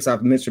some of the takes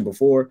I've mentioned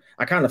before.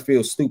 I kind of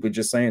feel stupid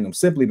just saying them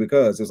simply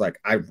because it's like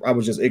I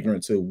was just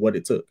ignorant to what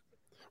it took.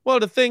 Well,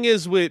 the thing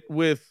is with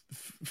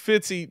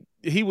Fitzy,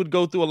 he would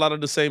go through a lot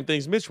of the same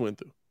things Mitch went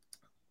through.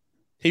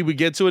 He would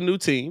get to a new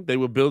team. They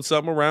would build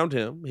something around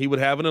him. He would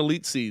have an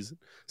elite season.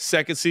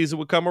 Second season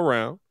would come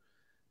around,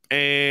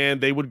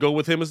 and they would go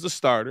with him as the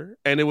starter.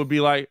 And it would be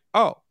like,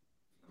 oh,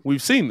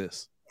 we've seen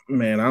this.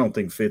 Man, I don't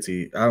think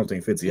Fitzy ever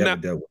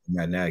dealt with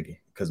Matt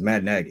Nagy because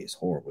Matt Nagy is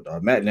horrible,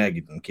 dog. Matt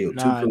Nagy done killed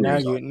two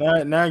careers.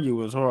 Nagy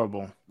was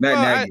horrible.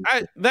 Nagy.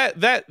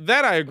 That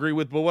I agree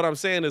with, but what I'm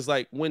saying is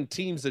like when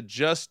teams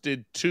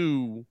adjusted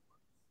to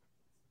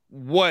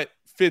what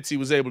Fitzy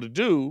was able to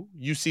do,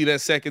 you see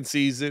that second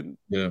season,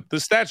 the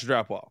stats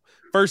drop off.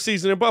 First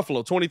season in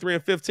Buffalo,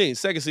 23-15.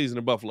 Second season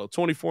in Buffalo,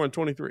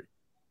 24-23.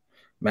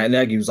 Matt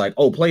Nagy was like,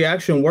 "Oh, play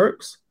action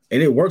works,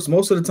 and it works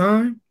most of the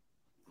time.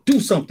 Do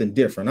something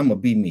different. I'm gonna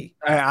be me."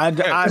 I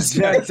just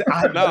said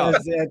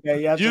that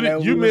yesterday.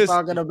 We were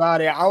talking about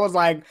it. I was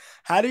like,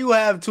 "How do you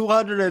have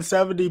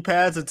 270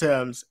 pass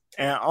attempts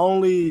and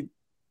only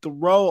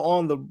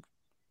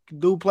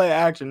do play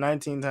action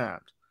 19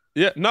 times?"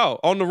 Yeah, no,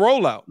 on the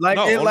rollout.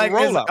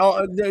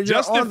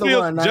 Justin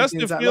Fields on a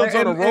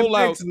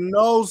rollout. It makes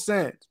no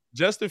sense.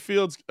 Justin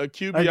Fields'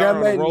 QBR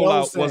on a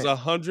rollout was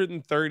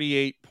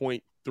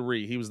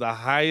 138.3. He was the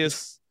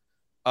highest.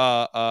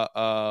 Had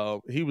the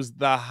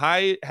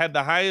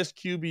highest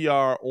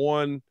QBR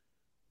on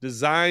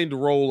designed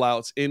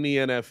rollouts in the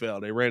NFL.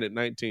 They ran it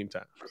 19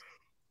 times.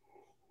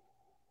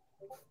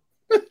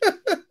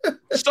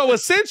 So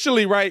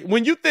essentially, right,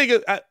 when you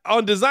think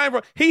on design,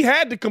 he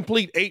had to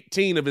complete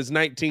 18 of his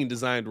 19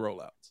 designed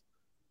rollouts.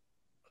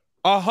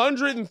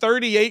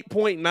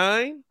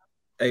 138.9.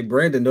 Hey,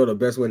 Brandon, know the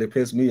best way to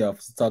piss me off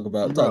is to talk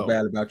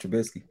bad about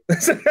Trubisky.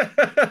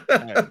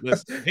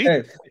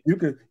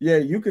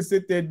 You can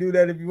sit there and do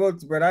that if you want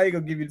to, but I ain't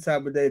gonna give you the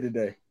time of day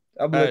today.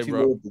 I'm gonna let you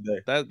know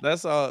today.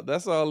 That's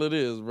all it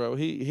is, bro.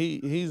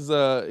 He's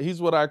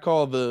what I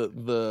call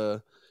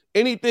the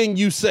anything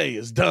you say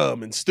is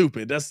dumb and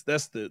stupid. That's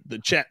the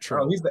chat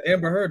troll. Oh, he's the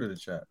Amber Heard of the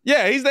chat.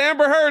 Yeah, he's the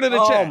Amber Heard of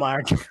the chat. Oh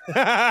my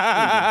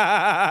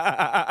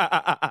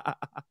God.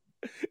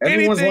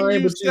 Anything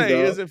you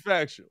say isn't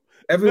factual.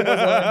 Everyone's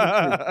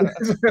lying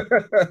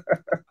but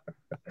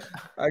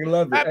I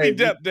love it. Happy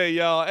Depth Day,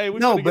 y'all. Hey,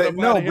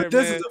 but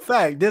this is a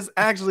fact. This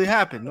actually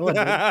happened. No, it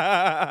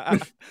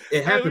happened. We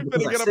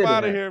finna get up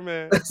out of here,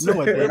 man.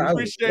 We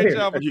appreciate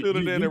y'all for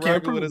tuning in and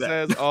rocking with us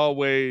as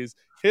always.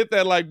 Hit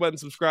that like button,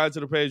 subscribe to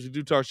the page. We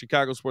do talk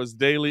Chicago sports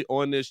daily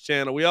on this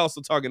channel. We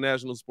also talk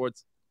national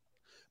sports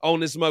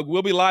on this mug.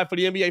 We'll be live for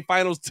the NBA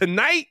Finals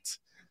tonight,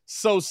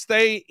 so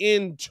stay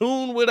in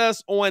tune with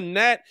us on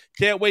that.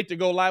 Can't wait to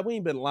go live. We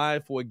ain't been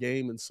live for a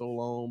game in so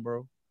long,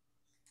 bro.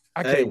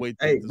 I can't wait.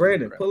 Hey,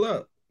 Brandon, pull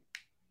up.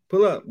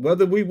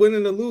 Whether we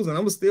winning or losing, I'm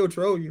gonna still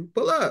troll you.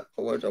 Pull up.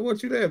 I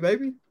want you there,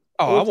 baby.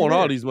 Oh, I want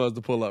all these mugs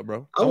to pull up,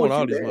 bro. I want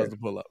all these mugs to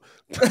pull up.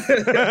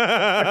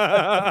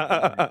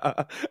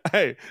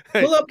 hey,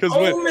 pull up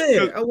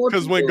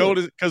because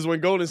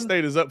when Golden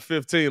State is up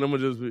 15, I'm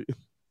gonna just be.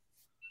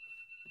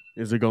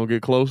 Is it gonna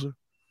get closer?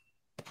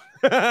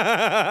 When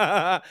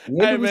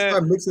do we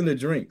start mixing the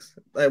drinks?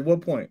 At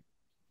what point?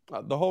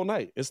 The whole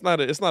night. It's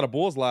not a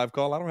Bulls live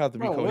call. I don't have to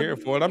be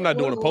coherent for it. I'm not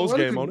doing a post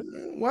game on it.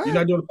 What? You're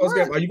not doing a post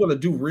game? Are you going to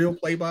do real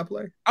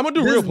play-by-play? I'm going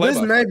to do real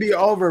play-by-play. This may be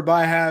over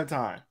by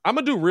halftime. I'm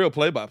going to do real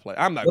play-by-play.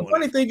 I'm not. The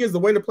funny thing is, the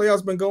way the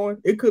playoffs been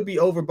going, it could be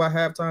over by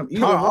halftime.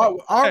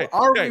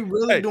 Are we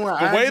really doing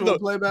actual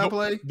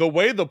play-by-play? The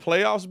way the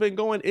playoffs been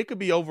going, it could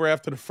be over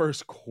after the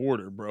first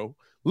quarter, bro.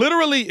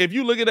 Literally, if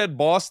you look at that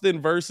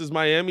Boston versus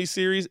Miami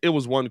series, it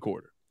was one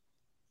quarter.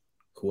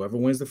 Whoever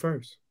wins the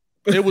first.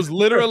 It was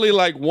literally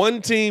like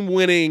one team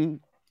winning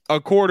a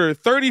quarter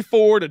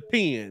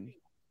 34-10.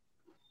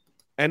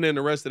 And then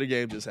the rest of the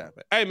game just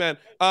happened. Hey, man,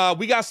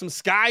 we got some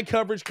Sky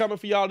coverage coming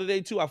for y'all today,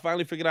 too. I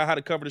finally figured out how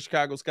to cover the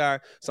Chicago Sky.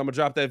 So I'm going to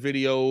drop that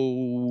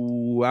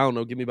video, I don't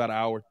know, give me about an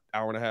hour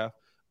and a half.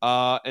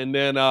 And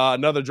then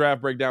another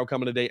draft breakdown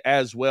coming today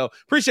as well.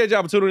 Appreciate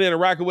y'all for tuning in and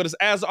rocking with us.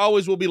 As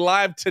always, we'll be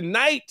live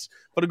tonight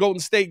for the Golden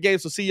State game.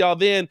 So see y'all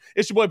then.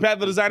 It's your boy, Pat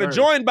the Designer,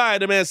 joined by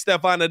the man,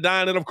 Stefan the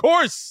Dine. And, of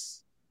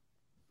course,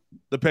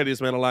 the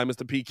pettiest man alive,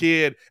 Mr. P.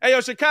 Kid. Hey,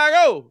 yo,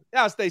 Chicago.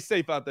 Y'all stay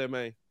safe out there,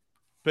 man.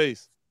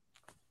 Peace.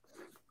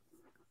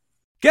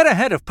 Get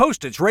ahead of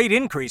postage rate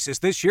increases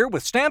this year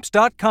with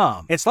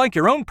Stamps.com. It's like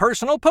your own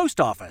personal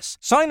post office.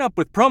 Sign up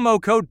with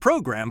promo code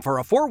PROGRAM for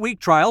a 4-week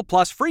trial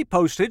plus free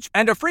postage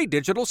and a free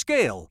digital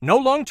scale. No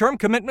long-term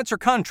commitments or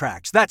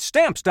contracts. That's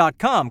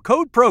Stamps.com,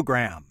 code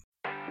PROGRAM.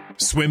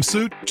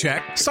 Swimsuit?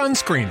 Check.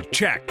 Sunscreen?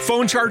 Check.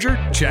 Phone charger?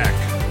 Check.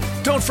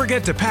 Don't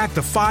forget to pack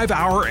the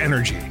 5-Hour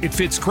Energy. It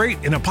fits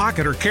great in a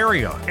pocket or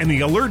carry-on, and the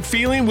alert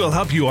feeling will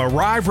help you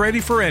arrive ready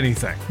for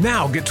anything.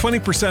 Now get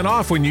 20%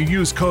 off when you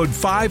use code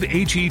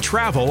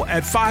 5HETRAVEL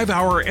at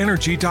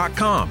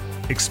 5hourenergy.com.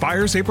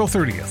 Expires April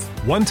 30th.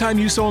 One-time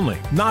use only.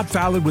 Not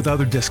valid with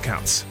other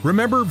discounts.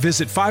 Remember,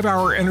 visit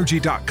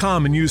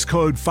 5hourenergy.com and use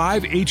code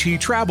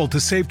 5HETRAVEL to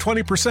save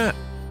 20%.